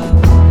った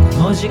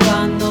この時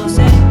間の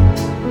せい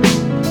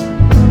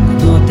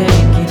この天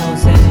気の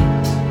せい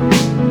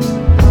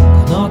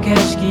この景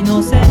色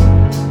のせいこ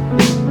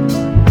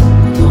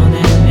の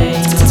年齢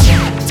のせい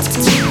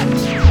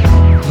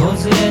訪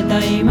れ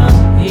た今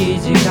いい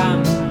時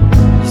間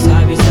久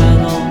々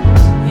の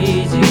い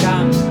い時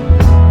間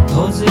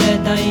訪れ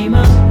た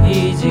今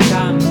いい時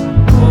間も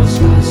し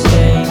かして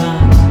今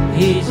い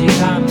い時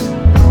間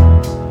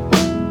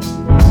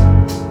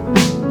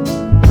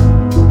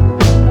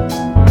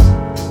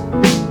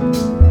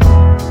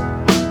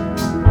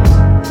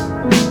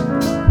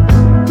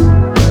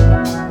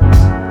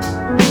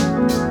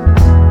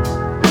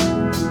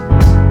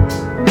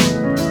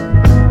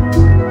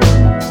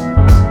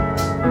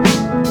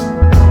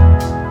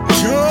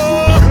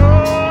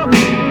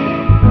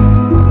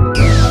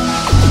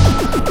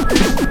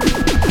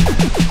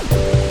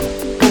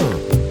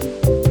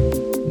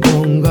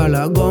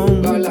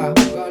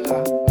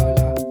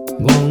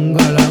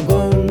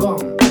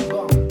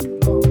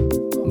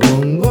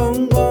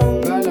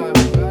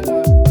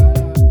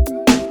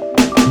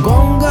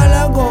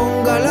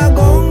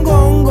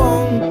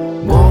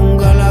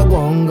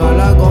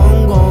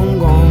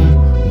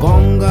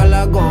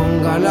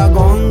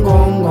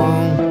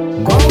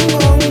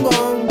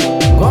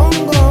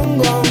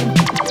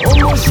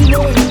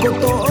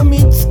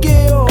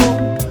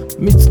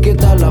見つけ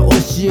たら教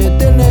え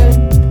て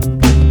ね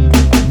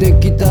で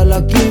きた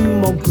ら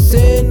金木犀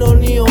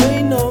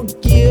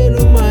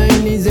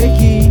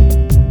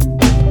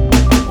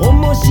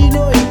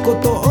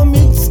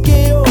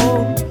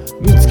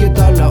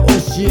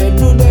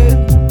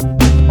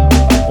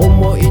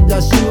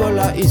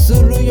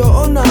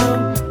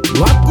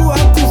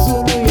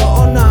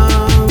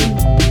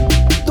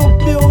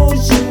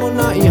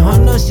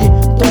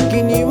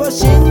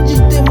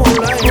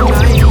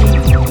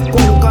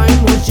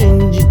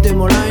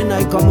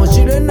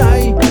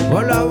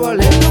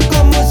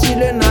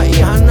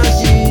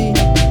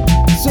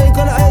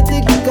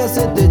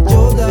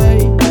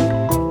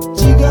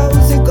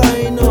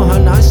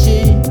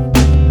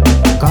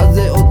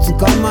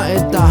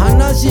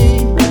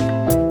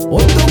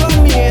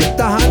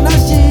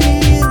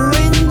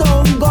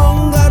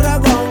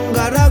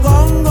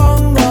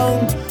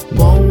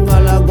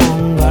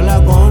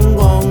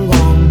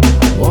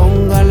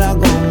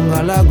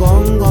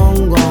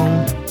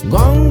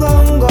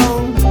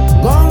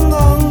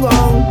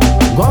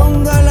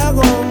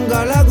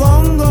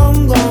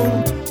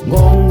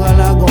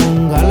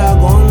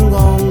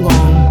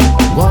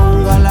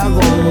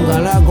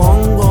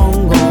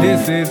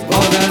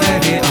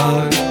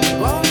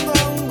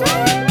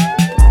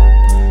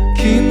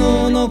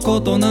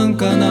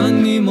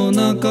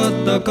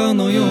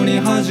のように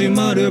始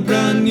まるブ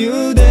ランニ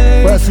ュー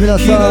デイ。おやすみな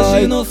さい。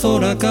東の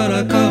空か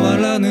ら変わ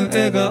らぬ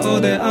笑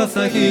顔で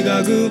朝日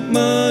がグッ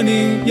マー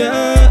ニング、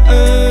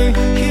yeah、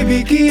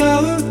響き合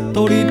う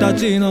鳥た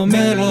ちの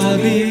メロ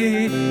デ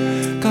ィ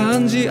ー、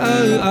感じ合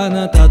うあ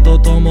なたと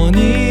共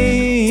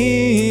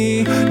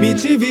に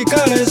導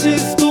かれし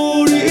スト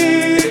ーリ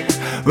ー。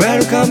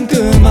 Welcome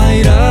to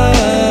my life。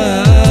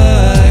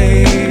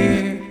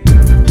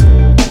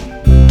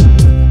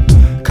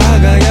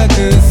 輝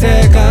く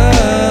世界、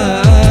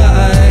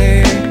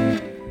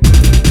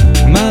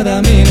ま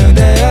だ見ぬ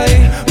出会い。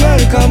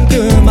 Welcome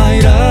to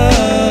my life。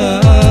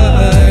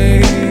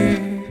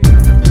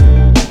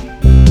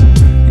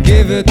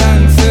 Give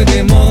thanks to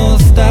the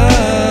most high。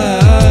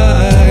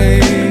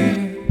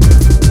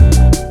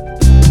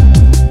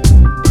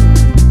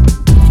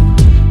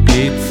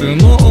 いつ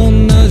も同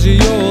じ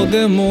よう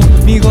でも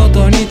見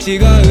事に違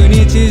う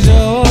日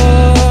常、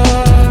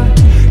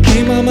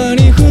気まま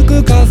に吹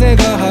く風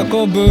が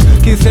運ぶ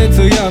季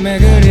節や巡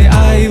り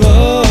合いを、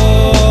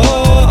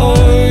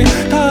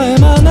絶え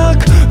間な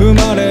く生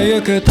まれ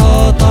ゆく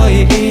尊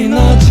い命、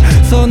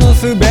その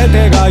全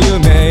てが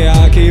夢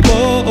や希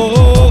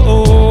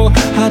望、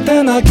果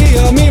てなき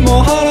闇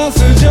も晴らす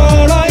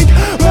Your light。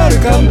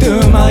 Welcome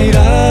to my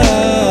life。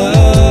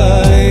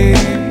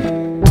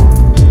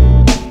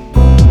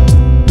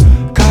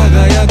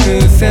 輝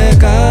く世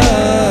界、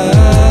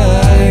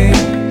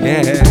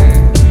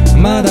yeah、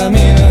まだ見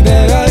ぬ出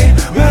会い。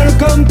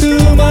 Welcome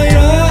to my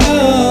life。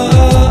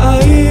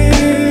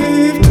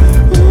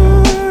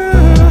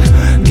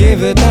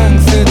 Give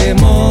thanks to the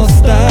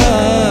most high。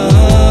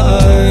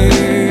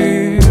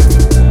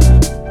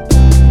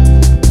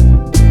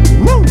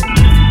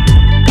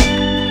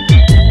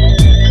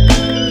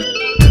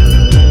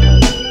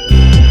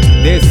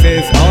 This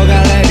is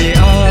OGAWORKS。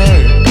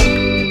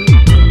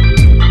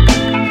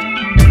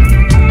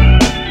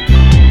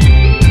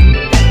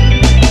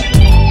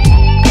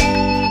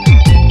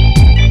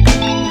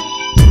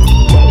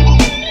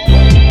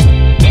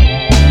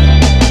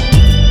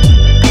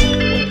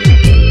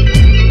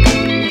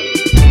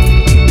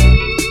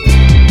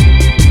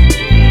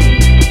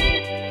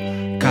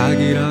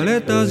限ら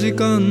れた時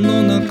間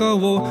の中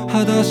を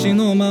裸足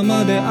のま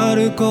まで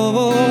歩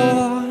こう。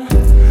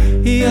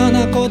嫌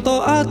なこ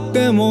とあっ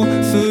ても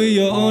水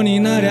曜に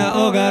なりゃ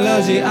オガ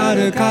ラジあ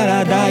るか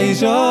ら大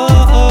丈夫。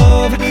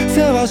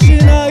世話し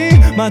ない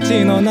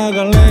街の流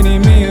れに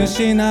見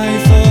失い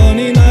そう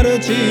にな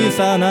る小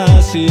さな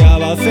幸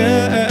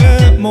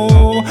せ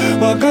も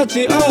分か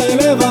ち合え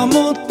れば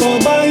もっと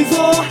倍増。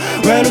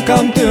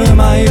 Welcome to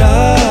my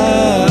life。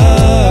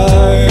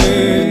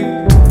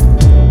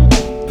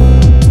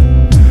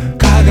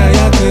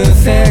 輝く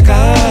世界、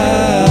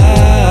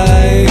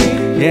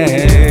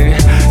yeah、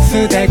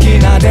素敵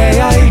な出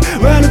会い。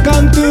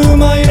 Welcome to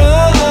my life。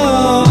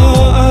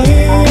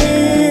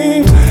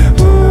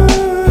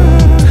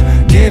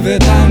 Give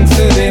thanks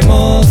to the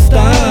most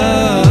high。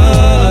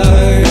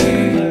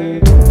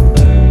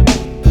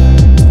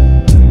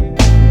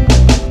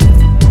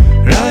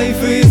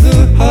 Life is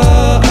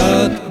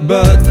hard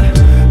but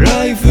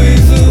life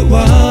is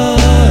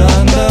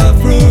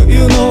wonderful,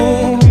 you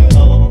know。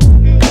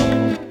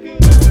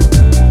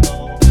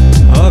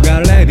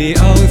 Already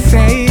all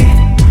say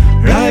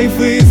life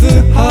is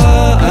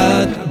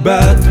hard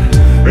but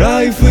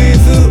life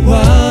is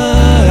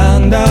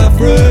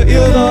wonderful,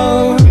 you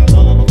know。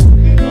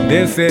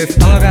 This is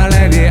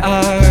already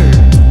all。